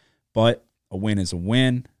game. But a win is a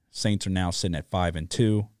win. Saints are now sitting at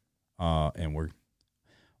 5-2, and we're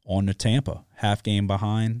on to Tampa. Half game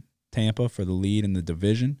behind Tampa for the lead in the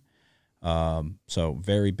division. So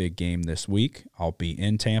very big game this week. I'll be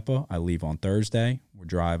in Tampa. I leave on Thursday. We're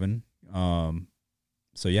driving. So,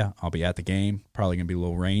 yeah, I'll be at the game. Probably going to be a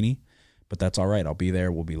little rainy, but that's all right. I'll be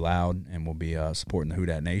there. We'll be loud, and we'll be supporting the Who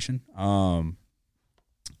Dat Nation.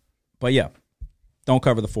 But, yeah, don't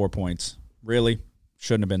cover the 4 points. Really,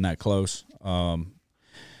 shouldn't have been that close.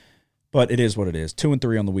 But it is what it is.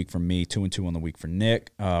 2-3 on the week for me, 2-2 on the week for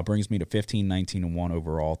Nick. Brings me to 15, 19-1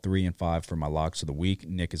 overall, 3-5 for my locks of the week.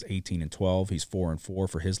 Nick is 18-12. He's 4-4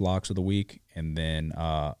 for his locks of the week. And then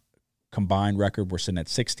combined record, we're sitting at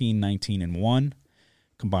 16, 19-1.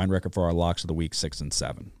 Combined record for our locks of the week,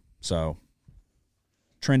 6-7. So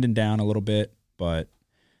trending down a little bit, but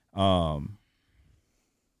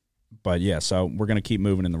yeah. So we're gonna keep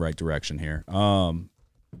moving in the right direction here. NFL.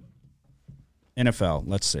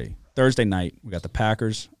 Let's see. Thursday night, we got the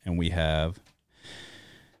Packers, and we have,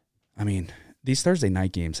 these Thursday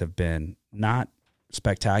night games have been not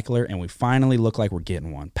spectacular, and we finally look like we're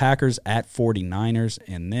getting one. Packers at 49ers,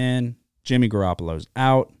 and then Jimmy Garoppolo's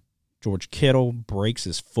out. George Kittle breaks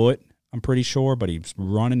his foot I'm pretty sure, but he's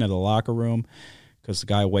running to the locker room because the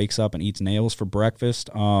guy wakes up and eats nails for breakfast.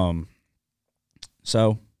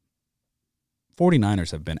 So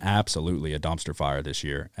 49ers have been absolutely a dumpster fire this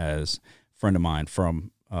year, as a friend of mine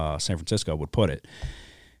from San Francisco would put it.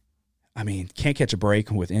 I mean, can't catch a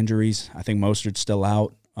break with injuries. I think Mostert's still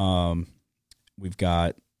out. We've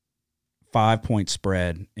got 5-point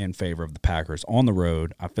spread in favor of the Packers on the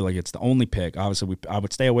road. I feel like it's the only pick. Obviously, I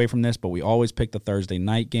would stay away from this, but we always pick the Thursday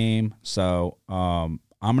night game. So I'm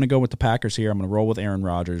going to go with the Packers here. I'm going to roll with Aaron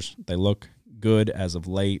Rodgers. They look good as of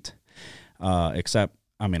late, except,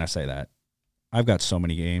 I mean, I say that. I've got so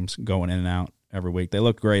many games going in and out every week. They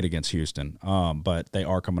look great against Houston, but they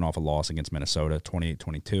are coming off a loss against Minnesota,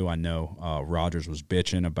 28-22. I know Rodgers was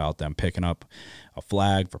bitching about them picking up a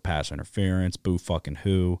flag for pass interference. Boo fucking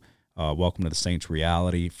who. Welcome to the Saints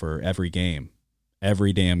reality for every damn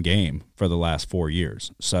game for the last 4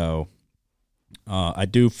 years. So I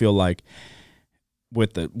do feel like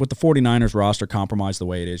with the 49ers roster compromised the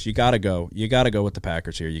way it is, you got to go with the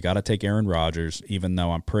Packers here. You got to take Aaron Rodgers, even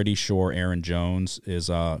though I'm pretty sure Aaron Jones is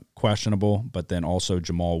questionable, but then also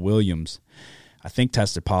Jamal Williams, I think,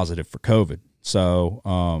 tested positive for COVID. So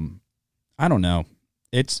I don't know.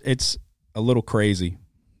 It's a little crazy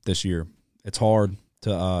this year. It's hard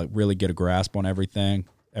to really get a grasp on everything.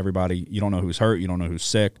 Everybody, you don't know who's hurt, you don't know who's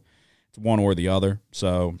sick. It's one or the other.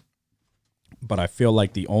 So, but I feel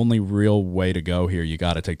like the only real way to go here, you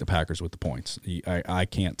got to take the Packers with the points. I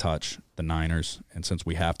can't touch the Niners, and since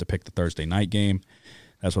we have to pick the Thursday night game,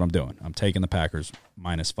 that's what I'm doing. I'm taking the Packers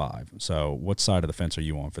 -5. So what side of the fence are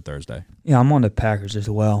you on for Thursday? Yeah, I'm on the Packers as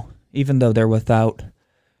well, even though they're without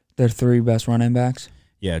their 3 best running backs.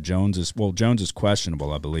 Yeah, Jones is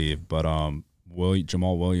questionable, I believe, but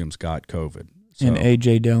Jamal Williams got COVID. So And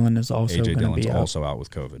A.J. Dillon is also going to be out. also out with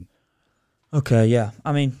COVID. Okay, yeah.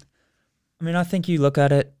 I mean, I think you look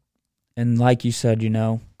at it, and like you said,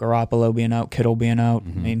 Garoppolo being out, Kittle being out.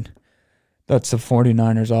 Mm-hmm. I mean, that's the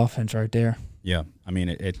 49ers offense right there. Yeah, I mean,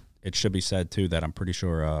 it should be said, too, that I'm pretty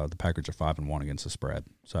sure the Packers are 5-1 against the spread.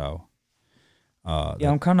 So,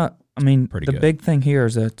 I'm kind of – the good. big thing here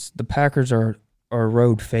is that the Packers are a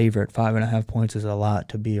road favorite. 5.5 points is a lot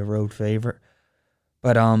to be a road favorite.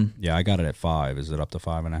 But yeah, I got it at 5. Is it up to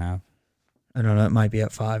 5.5? I don't know. It might be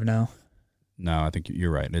at 5 now. No, I think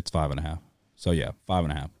you're right. It's 5.5. So yeah,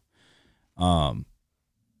 5.5.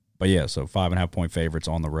 But yeah, so 5.5 point favorites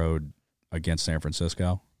on the road against San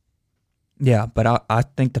Francisco. Yeah, but I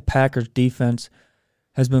think the Packers defense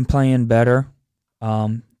has been playing better.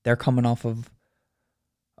 They're coming off of.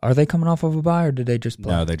 Are they coming off of a bye, or did they just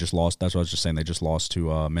play? No, they just lost. That's what I was just saying. They just lost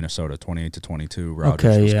to Minnesota, 28-22.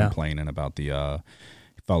 Rodgers was complaining about the.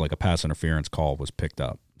 He felt like a pass interference call was picked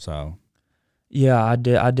up. So. Yeah, I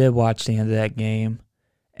did watch the end of that game,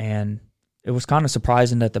 and it was kind of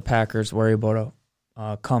surprising that the Packers were able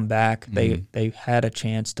to come back. Mm-hmm. They had a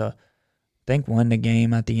chance to, I think, win the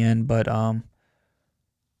game at the end, but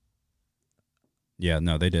yeah,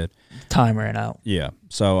 no, they did. Time ran out. Yeah,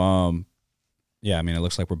 so yeah, I mean, it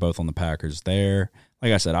looks like we're both on the Packers there.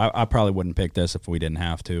 Like I said, I probably wouldn't pick this if we didn't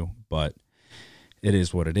have to, but it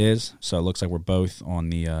is what it is. So it looks like we're both on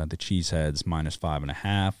the Cheeseheads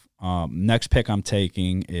 -5.5. Next pick I'm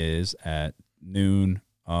taking is at noon.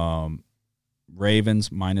 Ravens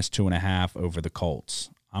 -2.5 over the Colts.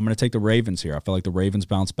 I'm going to take the Ravens here. I feel like the Ravens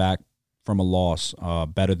bounce back from a loss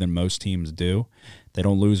better than most teams do. They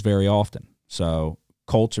don't lose very often. So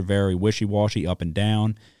Colts are very wishy-washy, up and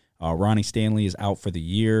down. Ronnie Stanley is out for the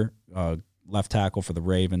year, left tackle for the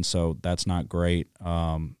Ravens, so that's not great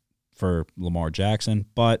for Lamar Jackson.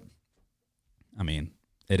 But, I mean,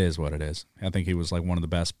 it is what it is. I think he was like one of the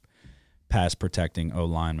best pass-protecting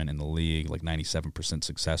O-linemen in the league, like 97%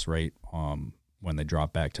 success rate when they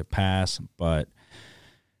drop back to pass. But,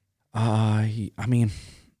 I mean,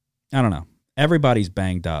 I don't know. Everybody's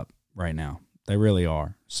banged up right now. They really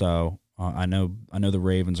are. So I know the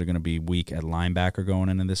Ravens are going to be weak at linebacker going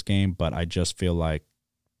into this game, but I just feel like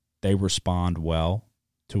they respond well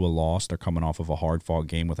to a loss. They're coming off of a hard-fought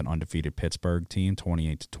game with an undefeated Pittsburgh team,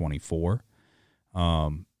 28-24.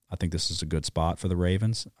 I think this is a good spot for the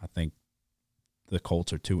Ravens. I think the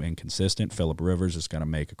Colts are too inconsistent. Phillip Rivers is going to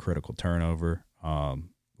make a critical turnover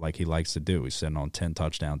like he likes to do. He's sitting on 10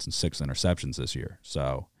 touchdowns and 6 interceptions this year.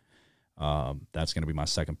 So that's going to be my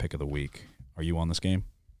second pick of the week. Are you on this game?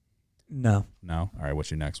 No. No? All right,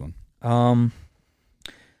 what's your next one?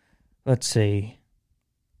 Let's see.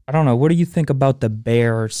 I don't know. What do you think about the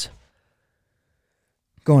Bears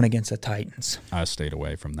going against the Titans? I stayed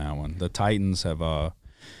away from that one. The Titans have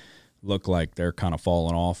looked like they're kind of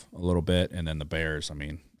falling off a little bit, and then the Bears, I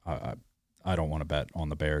mean, I don't want to bet on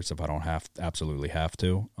the Bears if I don't absolutely have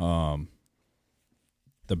to.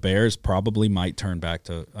 The Bears probably might turn back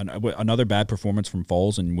to another bad performance from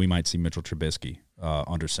Foles, and we might see Mitchell Trubisky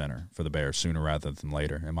under center for the Bears sooner rather than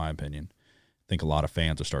later, in my opinion. I think a lot of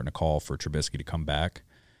fans are starting to call for Trubisky to come back.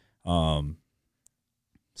 So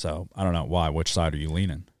I don't know why. Which side are you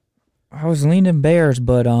leaning? I was leaning Bears,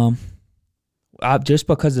 but just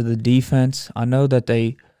because of the defense, I know that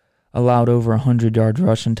they allowed over 100 yards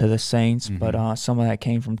rushing to the Saints, but some of that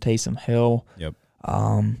came from Taysom Hill. Yep.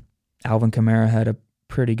 Alvin Kamara had a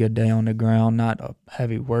pretty good day on the ground, not a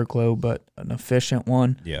heavy workload, but an efficient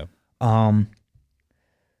one. Yeah.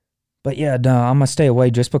 But yeah, no, I'm gonna stay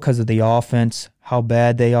away just because of the offense, how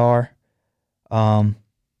bad they are. I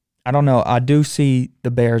don't know. I do see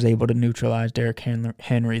the Bears able to neutralize Derrick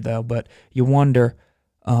Henry though, but you wonder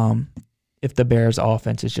if the Bears'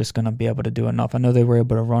 offense is just gonna be able to do enough. I know they were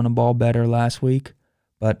able to run the ball better last week,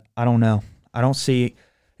 but I don't know. I don't see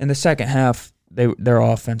in the second half their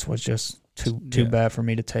offense was just too bad for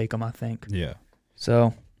me to take them, I think. Yeah.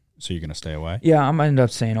 So you're going to stay away? Yeah, I'm going to end up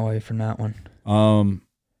staying away from that one.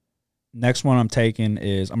 Next one I'm taking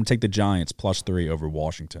is I'm going to take the Giants +3 over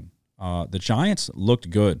Washington. The Giants looked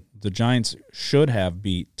good. The Giants should have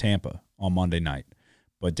beat Tampa on Monday night,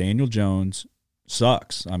 but Daniel Jones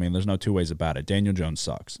sucks. I mean, there's no two ways about it. Daniel Jones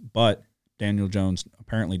sucks. But Daniel Jones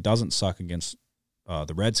apparently doesn't suck against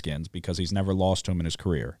the Redskins because he's never lost to him in his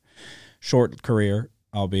career. Short career,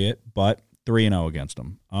 albeit, but 3-0 against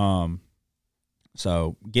them.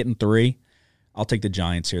 So getting 3, I'll take the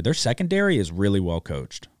Giants here. Their secondary is really well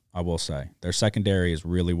coached, I will say. Their secondary is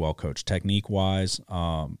really well coached. Technique-wise,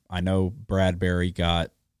 I know Bradbury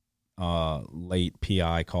got late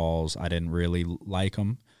PI calls. I didn't really like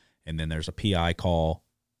them. And then there's a PI call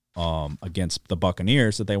against the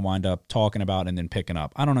Buccaneers that they wind up talking about and then picking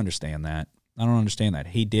up. I don't understand that.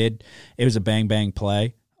 He did. It was a bang-bang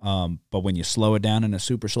play. But when you slow it down in a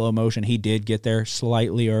super slow motion, he did get there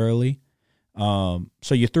slightly early. So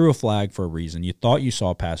you threw a flag for a reason. You thought you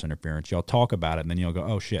saw pass interference. Y'all talk about it, and then you'll go,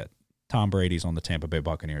 oh, shit, Tom Brady's on the Tampa Bay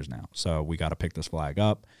Buccaneers now. So we got to pick this flag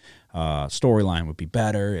up. Storyline would be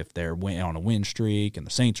better if they're on a win streak and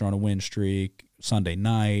the Saints are on a win streak. Sunday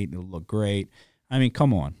night, it'll look great. I mean,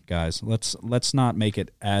 come on, guys. Let's not make it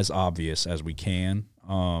as obvious as we can.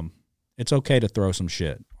 It's okay to throw some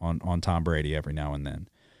shit on Tom Brady every now and then.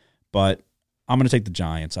 But I'm going to take the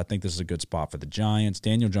Giants. I think this is a good spot for the Giants.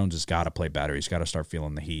 Daniel Jones has got to play better. He's got to start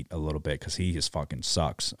feeling the heat a little bit because he just fucking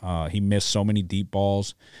sucks. He missed so many deep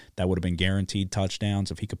balls that would have been guaranteed touchdowns.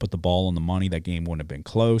 If he could put the ball on the money, that game wouldn't have been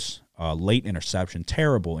close. Late interception,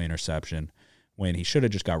 terrible interception when he should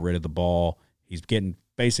have just got rid of the ball. He's getting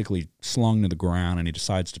basically slung to the ground, and he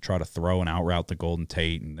decides to try to throw and outroute the Golden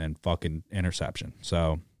Tate and then fucking interception.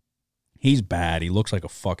 So he's bad. He looks like a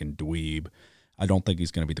fucking dweeb. I don't think he's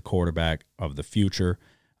going to be the quarterback of the future.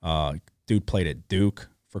 Dude played at Duke,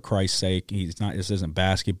 for Christ's sake. He's not. This isn't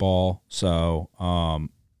basketball. So,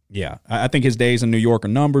 yeah, I think his days in New York are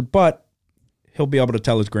numbered, but he'll be able to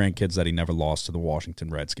tell his grandkids that he never lost to the Washington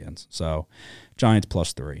Redskins. So, Giants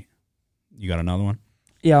 +3. You got another one?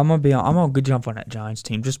 Yeah, I'm gonna jump on that Giants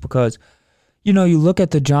team just because, you look at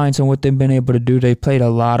the Giants and what they've been able to do. They played a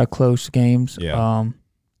lot of close games. Yeah.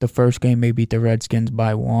 The first game they beat the Redskins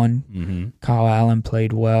by 1. Mm-hmm. Kyle Allen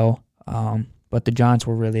played well, but the Giants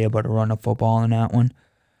were really able to run the football in that one.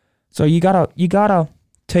 So you gotta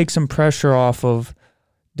take some pressure off of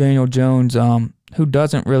Daniel Jones, who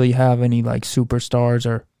doesn't really have any like superstars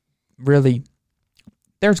or really.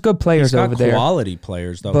 There's good players over there. He's got quality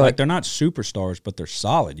players though. Like they're not superstars, but they're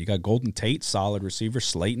solid. You got Golden Tate, solid receiver.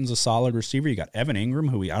 Slayton's a solid receiver. You got Evan Ingram,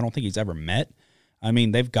 who I don't think he's ever met. I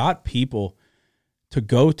mean, they've got people to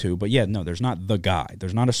go to, but yeah, no, there's not the guy.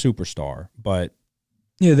 There's not a superstar, but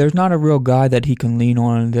yeah, there's not a real guy that he can lean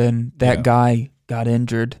on. And then that guy got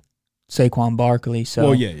injured, Saquon Barkley. So,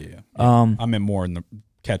 well, yeah. I meant more in the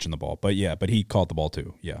catching the ball, but he caught the ball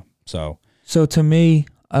too. Yeah, so to me,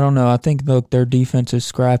 I don't know. I think their defense is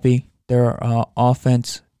scrappy. Their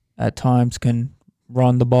offense at times can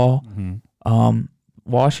run the ball. Mm-hmm.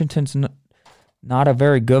 Washington's not a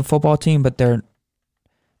very good football team, but they're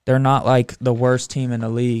not like the worst team in the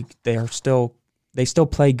league. They still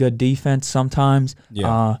play good defense sometimes.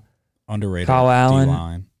 Yeah. Underrated. Kyle Allen.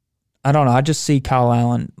 D-line. I don't know. I just see Kyle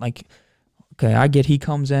Allen like, okay, I get he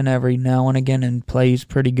comes in every now and again and plays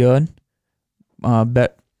pretty good.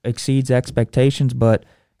 Bet exceeds expectations, but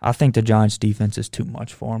I think the Giants defense is too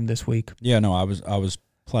much for him this week. Yeah, no, I was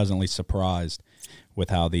pleasantly surprised with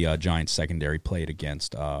how the Giants secondary played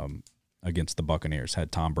against the Buccaneers.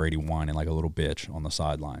 Had Tom Brady whining like a little bitch on the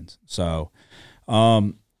sidelines. So,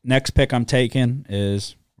 next pick I'm taking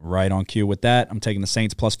is Right on cue with that. I'm taking the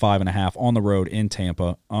Saints plus 5.5 on the road in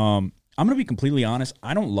Tampa. I'm going to be completely honest.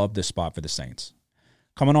 I don't love this spot for the Saints.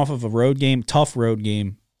 Coming off of a road game, tough road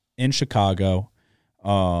game in Chicago.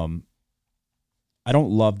 I don't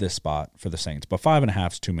love this spot for the Saints, but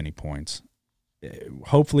 5.5 is too many points.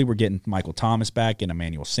 Hopefully we're getting Michael Thomas back and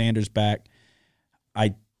Emmanuel Sanders back.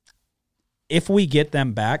 If we get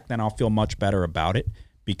them back, then I'll feel much better about it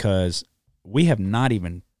because we have not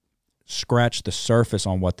even scratched the surface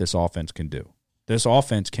on what this offense can do. This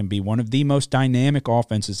offense can be one of the most dynamic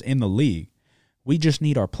offenses in the league. We just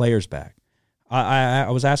need our players back. I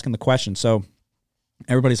was asking the question, so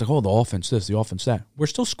everybody's like, oh, the offense this, the offense that. We're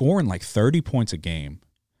still scoring like 30 points a game.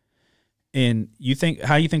 And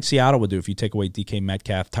how you think Seattle would do if you take away DK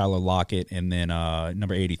Metcalf, Tyler Lockett, and then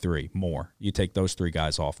number 83, Moore? You take those three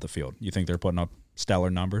guys off the field. You think they're putting up stellar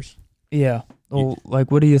numbers? Yeah. Well,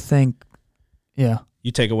 what do you think? Yeah.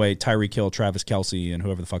 You take away Tyreek Hill, Travis Kelce, and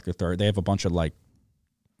whoever the fuck their third. They have a bunch of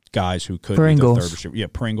guys who could be the third receiver. Yeah,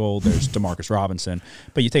 Pringle. There's Demarcus Robinson.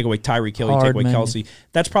 But you take away Tyreek Hill, you take away Kelce.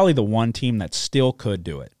 That's probably the one team that still could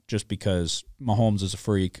do it, just because Mahomes is a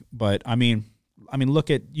freak. But I mean,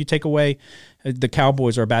 you take away the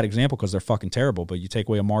Cowboys are a bad example because they're fucking terrible. But you take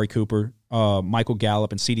away Amari Cooper, Michael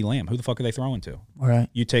Gallup, and CeeDee Lamb. Who the fuck are they throwing to? All right.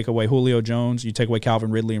 You take away Julio Jones. You take away Calvin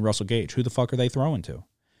Ridley and Russell Gage. Who the fuck are they throwing to?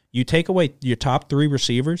 You take away your top three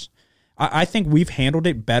receivers. I think we've handled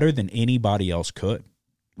it better than anybody else could.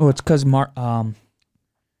 Well, it's because Alvin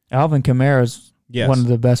Kamara is one of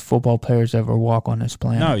the best football players to ever walk on this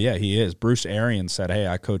planet. No, yeah, he is. Bruce Arians said, hey,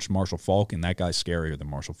 I coached Marshall Faulk, and that guy's scarier than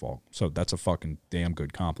Marshall Faulk. So that's a fucking damn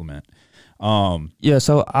good compliment.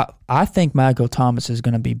 So I think Michael Thomas is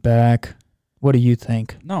going to be back. What do you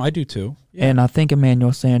think? No, I do too. Yeah. And I think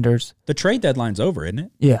Emmanuel Sanders. The trade deadline's over, isn't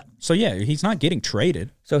it? Yeah. So, yeah, he's not getting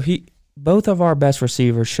traded. So both of our best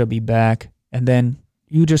receivers should be back, and then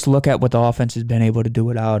you just look at what the offense has been able to do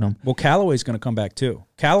without him. Well, Callaway's going to come back too.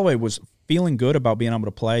 Callaway was feeling good about being able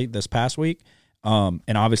to play this past week, and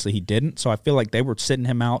obviously he didn't. So I feel like they were sitting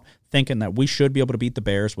him out thinking that we should be able to beat the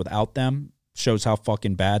Bears without them. Shows how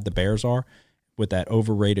fucking bad the Bears are with that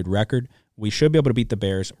overrated record. We should be able to beat the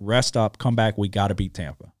Bears, rest up, come back. We got to beat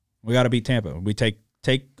Tampa. We got to beat Tampa. We take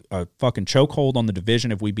a fucking chokehold on the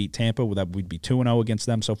division if we beat Tampa. We'd be 2-0 against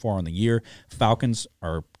them so far in the year. Falcons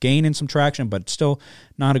are gaining some traction, but still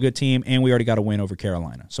not a good team, and we already got a win over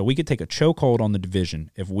Carolina. So we could take a chokehold on the division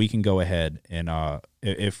if we can go ahead and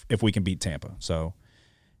if we can beat Tampa. So,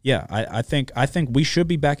 yeah, I think we should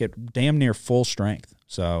be back at damn near full strength.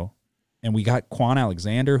 So, and we got Quan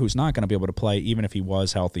Alexander, who's not going to be able to play even if he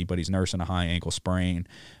was healthy, but he's nursing a high ankle sprain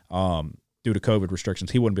due to COVID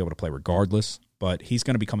restrictions. He wouldn't be able to play regardless, but he's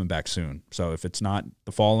going to be coming back soon. So if it's not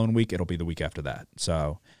the following week, it'll be the week after that.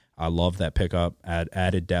 So I love that pickup,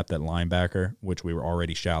 added depth at linebacker, which we were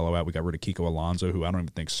already shallow at. We got rid of Kiko Alonso, who I don't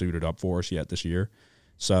even think suited up for us yet this year.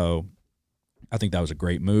 So I think that was a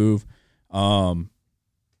great move.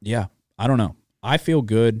 Yeah, I don't know. I feel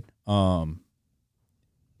good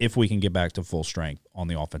if we can get back to full strength on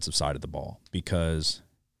the offensive side of the ball, because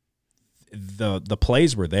the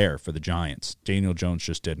plays were there for the Giants. Daniel Jones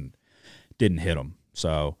just didn't hit them.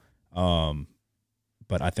 So,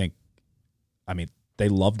 but I mean, they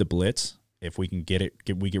love to blitz. If we can get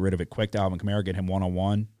rid of it quick to Alvin Kamara, get him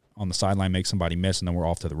one-on-one on the sideline, make somebody miss, and then we're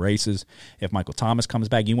off to the races. If Michael Thomas comes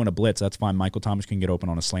back, you want to blitz, that's fine. Michael Thomas can get open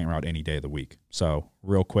on a slant route any day of the week. So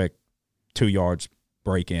real quick, 2 yards,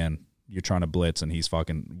 break in. You're trying to blitz, and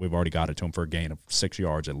we've already got it to him for a gain of 6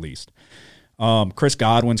 yards at least. Chris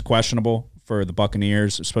Godwin's questionable for the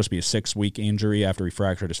Buccaneers. It's supposed to be a 6-week injury after he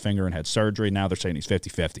fractured his finger and had surgery. Now they're saying he's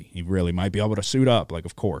 50-50. He really might be able to suit up. Like,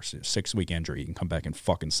 of course, a 6-week injury. He can come back in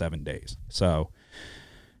fucking 7 days. So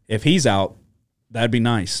if he's out, that'd be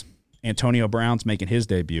nice. Antonio Brown's making his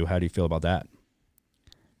debut. How do you feel about that?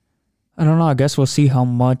 I don't know. I guess we'll see how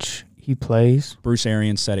much he plays. Bruce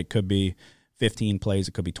Arians said it could be 15 plays.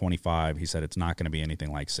 It could be 25. He said it's not going to be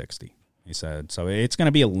anything like 60. He said, so it's going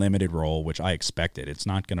to be a limited role, which I expected. They're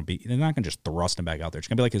not going to just thrust him back out there. It's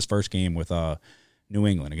going to be like his first game with New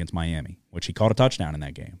England against Miami, which he caught a touchdown in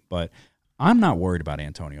that game. But I'm not worried about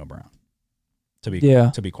Antonio Brown, to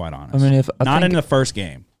be quite honest. I mean, not in the first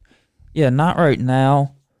game. Yeah, not right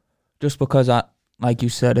now. Just because, like you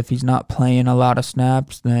said, if he's not playing a lot of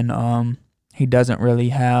snaps, then he doesn't really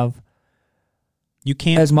have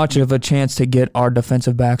as much of a chance to get our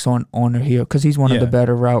defensive backs on here, because he's one of the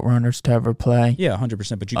better route runners to ever play. Yeah,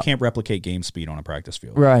 100%. But you can't replicate game speed on a practice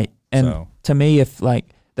field. Right. And to me, if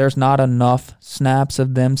there's not enough snaps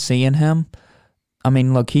of them seeing him, I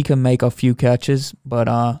mean, look, he can make a few catches, but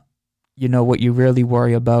what you really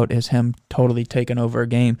worry about is him totally taking over a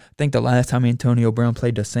game. I think the last time Antonio Brown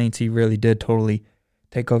played the Saints, he really did totally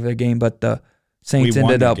take over the game, but the Saints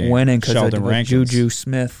ended up winning because of Juju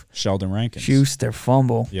Smith. Sheldon Rankins. Schuster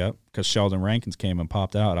fumble. Yep, because Sheldon Rankins came and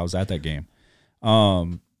popped out. I was at that game.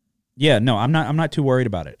 Yeah, no, I'm not too worried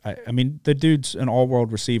about it. I mean, the dude's an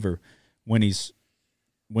all-world receiver when he's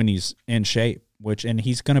in shape, and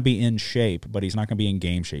he's going to be in shape, but he's not going to be in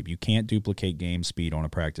game shape. You can't duplicate game speed on a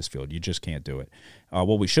practice field. You just can't do it.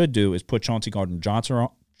 What we should do is put Chauncey Gardner-Johnson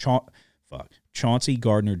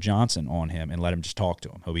on him and let him just talk to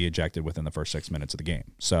him. He'll be ejected within the first 6 minutes of the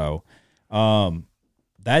game. So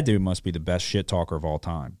that dude must be the best shit talker of all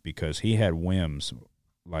time because he had Wims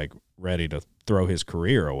like ready to throw his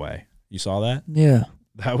career away. You saw that? Yeah.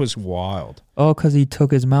 That was wild. Oh, because he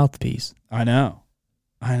took his mouthpiece. I know.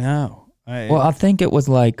 I think it was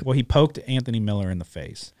like... Well, he poked Anthony Miller in the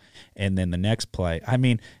face. And then the next play,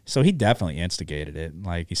 so he definitely instigated it.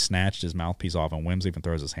 Like, he snatched his mouthpiece off, and Wims even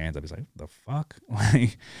throws his hands up. He's like, the fuck?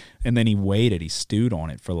 And then he waited. He stewed on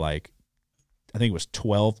it for, I think it was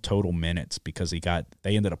 12 total minutes because they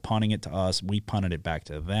ended up punting it to us. We punted it back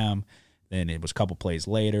to them. Then it was a couple plays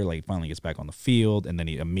later, he finally gets back on the field, and then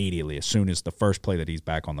he immediately, as soon as the first play that he's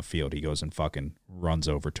back on the field, he goes and fucking runs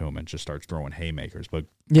over to him and just starts throwing haymakers. But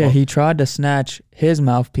he tried to snatch his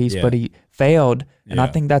mouthpiece, but he failed, and I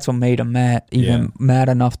think that's what made him mad, mad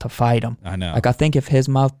enough to fight him. I know. I think if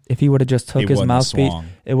he would have just took his mouthpiece,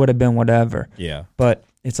 it would have been whatever. Yeah. But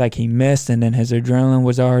it's like he missed, and then his adrenaline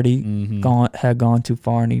was already gone too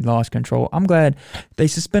far, and he lost control. I'm glad they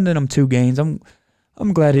suspended him 2 games.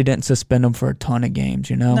 I'm glad he didn't suspend him for a ton of games,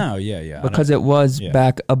 No, yeah. Because it was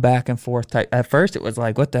back and forth type. At first, it was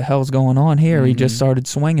like, what the hell's going on here? Mm-hmm. He just started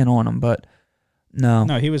swinging on him, but no.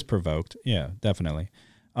 No, he was provoked. Yeah, definitely.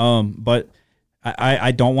 But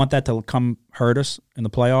I don't want that to come hurt us in the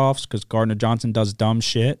playoffs because Gardner-Johnson does dumb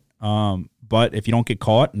shit. But if you don't get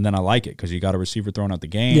caught, then I like it because you got a receiver throwing out the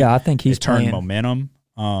game. Yeah, I think he's turned momentum.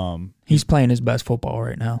 He's playing his best football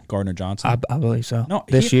right now. Gardner-Johnson? I believe so. No,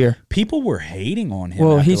 this year. People were hating on him.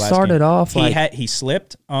 Well, he started off he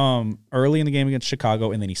slipped early in the game against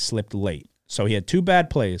Chicago, and then he slipped late. So he had 2 bad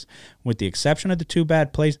plays. With the exception of the 2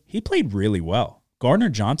 bad plays, he played really well.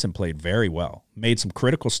 Gardner-Johnson played very well. Made some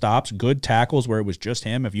critical stops, good tackles where it was just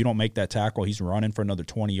him. If you don't make that tackle, he's running for another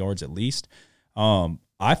 20 yards at least.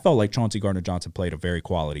 I felt like Chauncey Gardner-Johnson played a very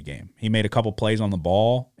quality game. He made a couple plays on the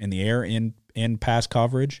ball, in the air, in pass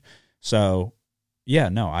coverage. So, yeah,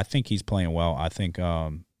 no, I think he's playing well. I think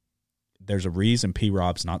there's a reason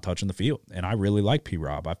P-Rob's not touching the field, and I really like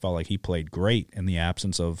P-Rob. I felt like he played great in the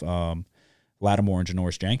absence of Lattimore and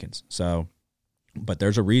Janoris Jenkins. So, but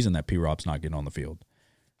there's a reason that P-Rob's not getting on the field.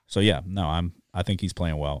 So, yeah, no, I think he's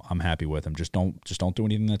playing well. I'm happy with him. Just don't do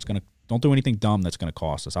anything don't do anything dumb that's gonna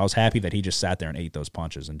cost us. I was happy that he just sat there and ate those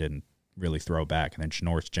punches and didn't really throw back. And then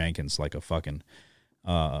Janoris Jenkins, like a fucking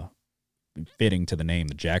fitting to the name,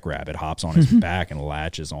 the Jackrabbit, hops on his back and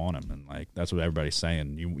latches on him, and that's what everybody's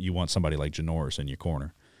saying. You want somebody like Janoris in your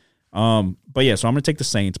corner. But yeah, so I'm gonna take the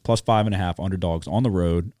Saints plus 5.5 underdogs on the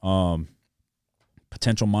road.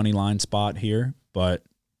 Potential money line spot here, but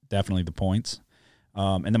definitely the points.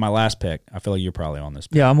 And then my last pick, I feel like you're probably on this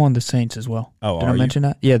pick. Yeah, I'm on the Saints as well. Oh, did I mention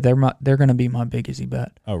that? Yeah, they're going to be my big easy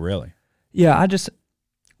bet. Oh, really? Yeah,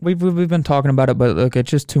 we've been talking about it, but look, it's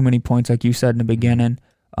just too many points, like you said in the beginning.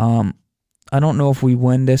 I don't know if we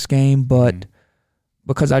win this game, but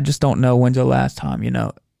because I just don't know when's the last time,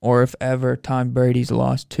 or if ever Tom Brady's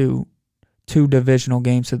lost two divisional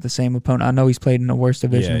games to the same opponent. I know he's played in the worst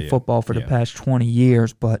division in football for the past 20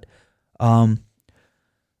 years, but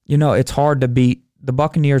it's hard to beat. The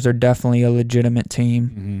Buccaneers are definitely a legitimate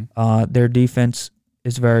team. Mm-hmm. Their defense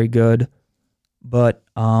is very good. But,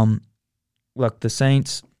 look, the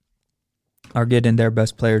Saints are getting their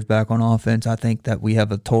best players back on offense. I think that we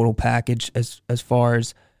have a total package as far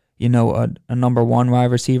as, a number 1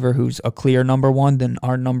 wide receiver who's a clear number 1 than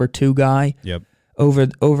our number 2 guy. Yep.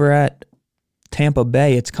 Over at Tampa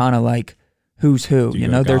Bay, it's kind of like who's who.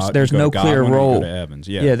 There's no clear role.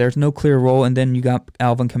 Yeah, there's no clear role. And then you got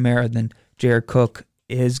Alvin Kamara. Then Jared Cook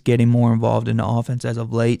is getting more involved in the offense as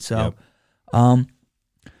of late. So, I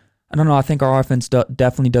don't know. I think our offense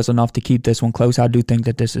definitely does enough to keep this one close. I do think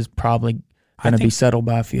that this is probably going to be settled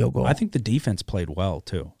by a field goal. I think the defense played well,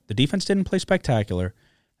 too. The defense didn't play spectacular.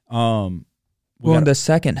 In the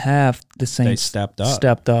second half, the Saints stepped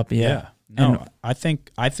up. Yeah. No, I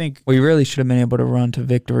think we really should have been able to run to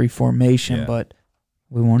victory formation, but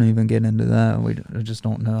we won't even get into that. We just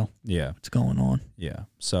don't know. What's going on. Yeah.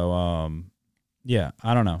 So,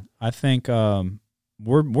 I don't know. I think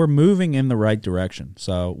we're moving in the right direction.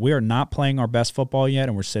 So we are not playing our best football yet,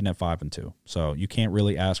 and we're sitting at 5-2. So you can't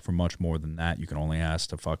really ask for much more than that. You can only ask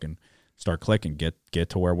to fucking start clicking, get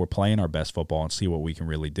to where we're playing our best football and see what we can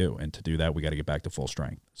really do. And to do that, we got to get back to full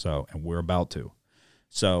strength. So, and we're about to.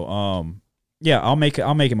 So, yeah, I'll make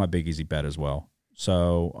it my big easy bet as well.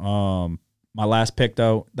 So, my last pick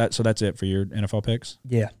though, that's it for your NFL picks?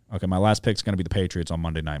 Yeah. Okay, my last pick's going to be the Patriots on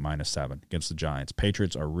Monday night -7 against the Giants.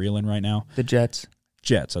 Patriots are reeling right now. The Jets,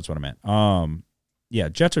 that's what I meant. Yeah,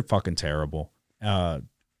 Jets are fucking terrible.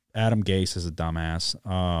 Adam Gase is a dumbass.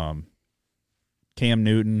 Cam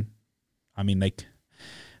Newton, I mean,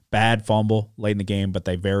 bad fumble late in the game, but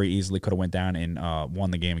they very easily could have went down and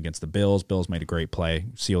won the game against the Bills. Bills made a great play,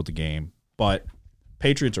 sealed the game. But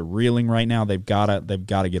Patriots are reeling right now. They've got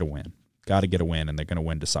to get a win. Got to get a win, and they're going to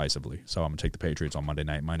win decisively. So I'm going to take the Patriots on Monday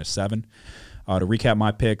night -7. To recap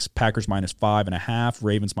my picks, Packers -5.5,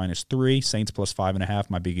 Ravens -3, Saints +5.5,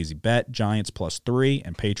 my big easy bet, Giants +3,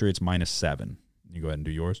 and Patriots -7. You go ahead and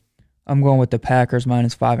do yours. I'm going with the Packers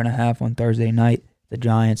 -5.5 on Thursday night, the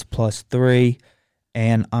Giants +3,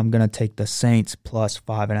 and I'm going to take the Saints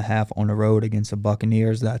 +5.5 on the road against the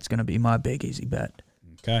Buccaneers. That's going to be my big easy bet.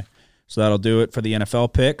 Okay. So that'll do it for the NFL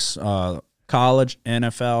picks. College,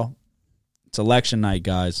 NFL, it's election night,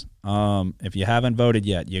 guys. If you haven't voted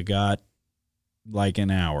yet, you got like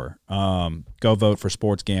an hour. Go vote for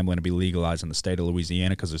sports gambling to be legalized in the state of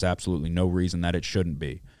Louisiana because there's absolutely no reason that it shouldn't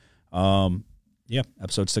be. Yeah,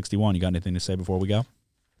 episode 61. You got anything to say before we go?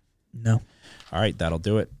 No. All right, that'll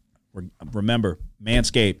do it. Remember,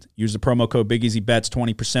 Manscaped. Use the promo code BigEasyBets,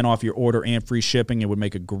 20% off your order and free shipping. It would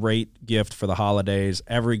make a great gift for the holidays.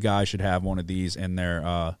 Every guy should have one of these in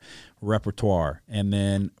their repertoire. And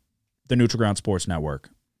then the Neutral Ground Sports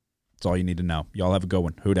Network. That's all you need to know. Y'all have a good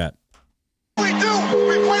one. Who dat? We do.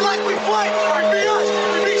 We play like we play. RBI.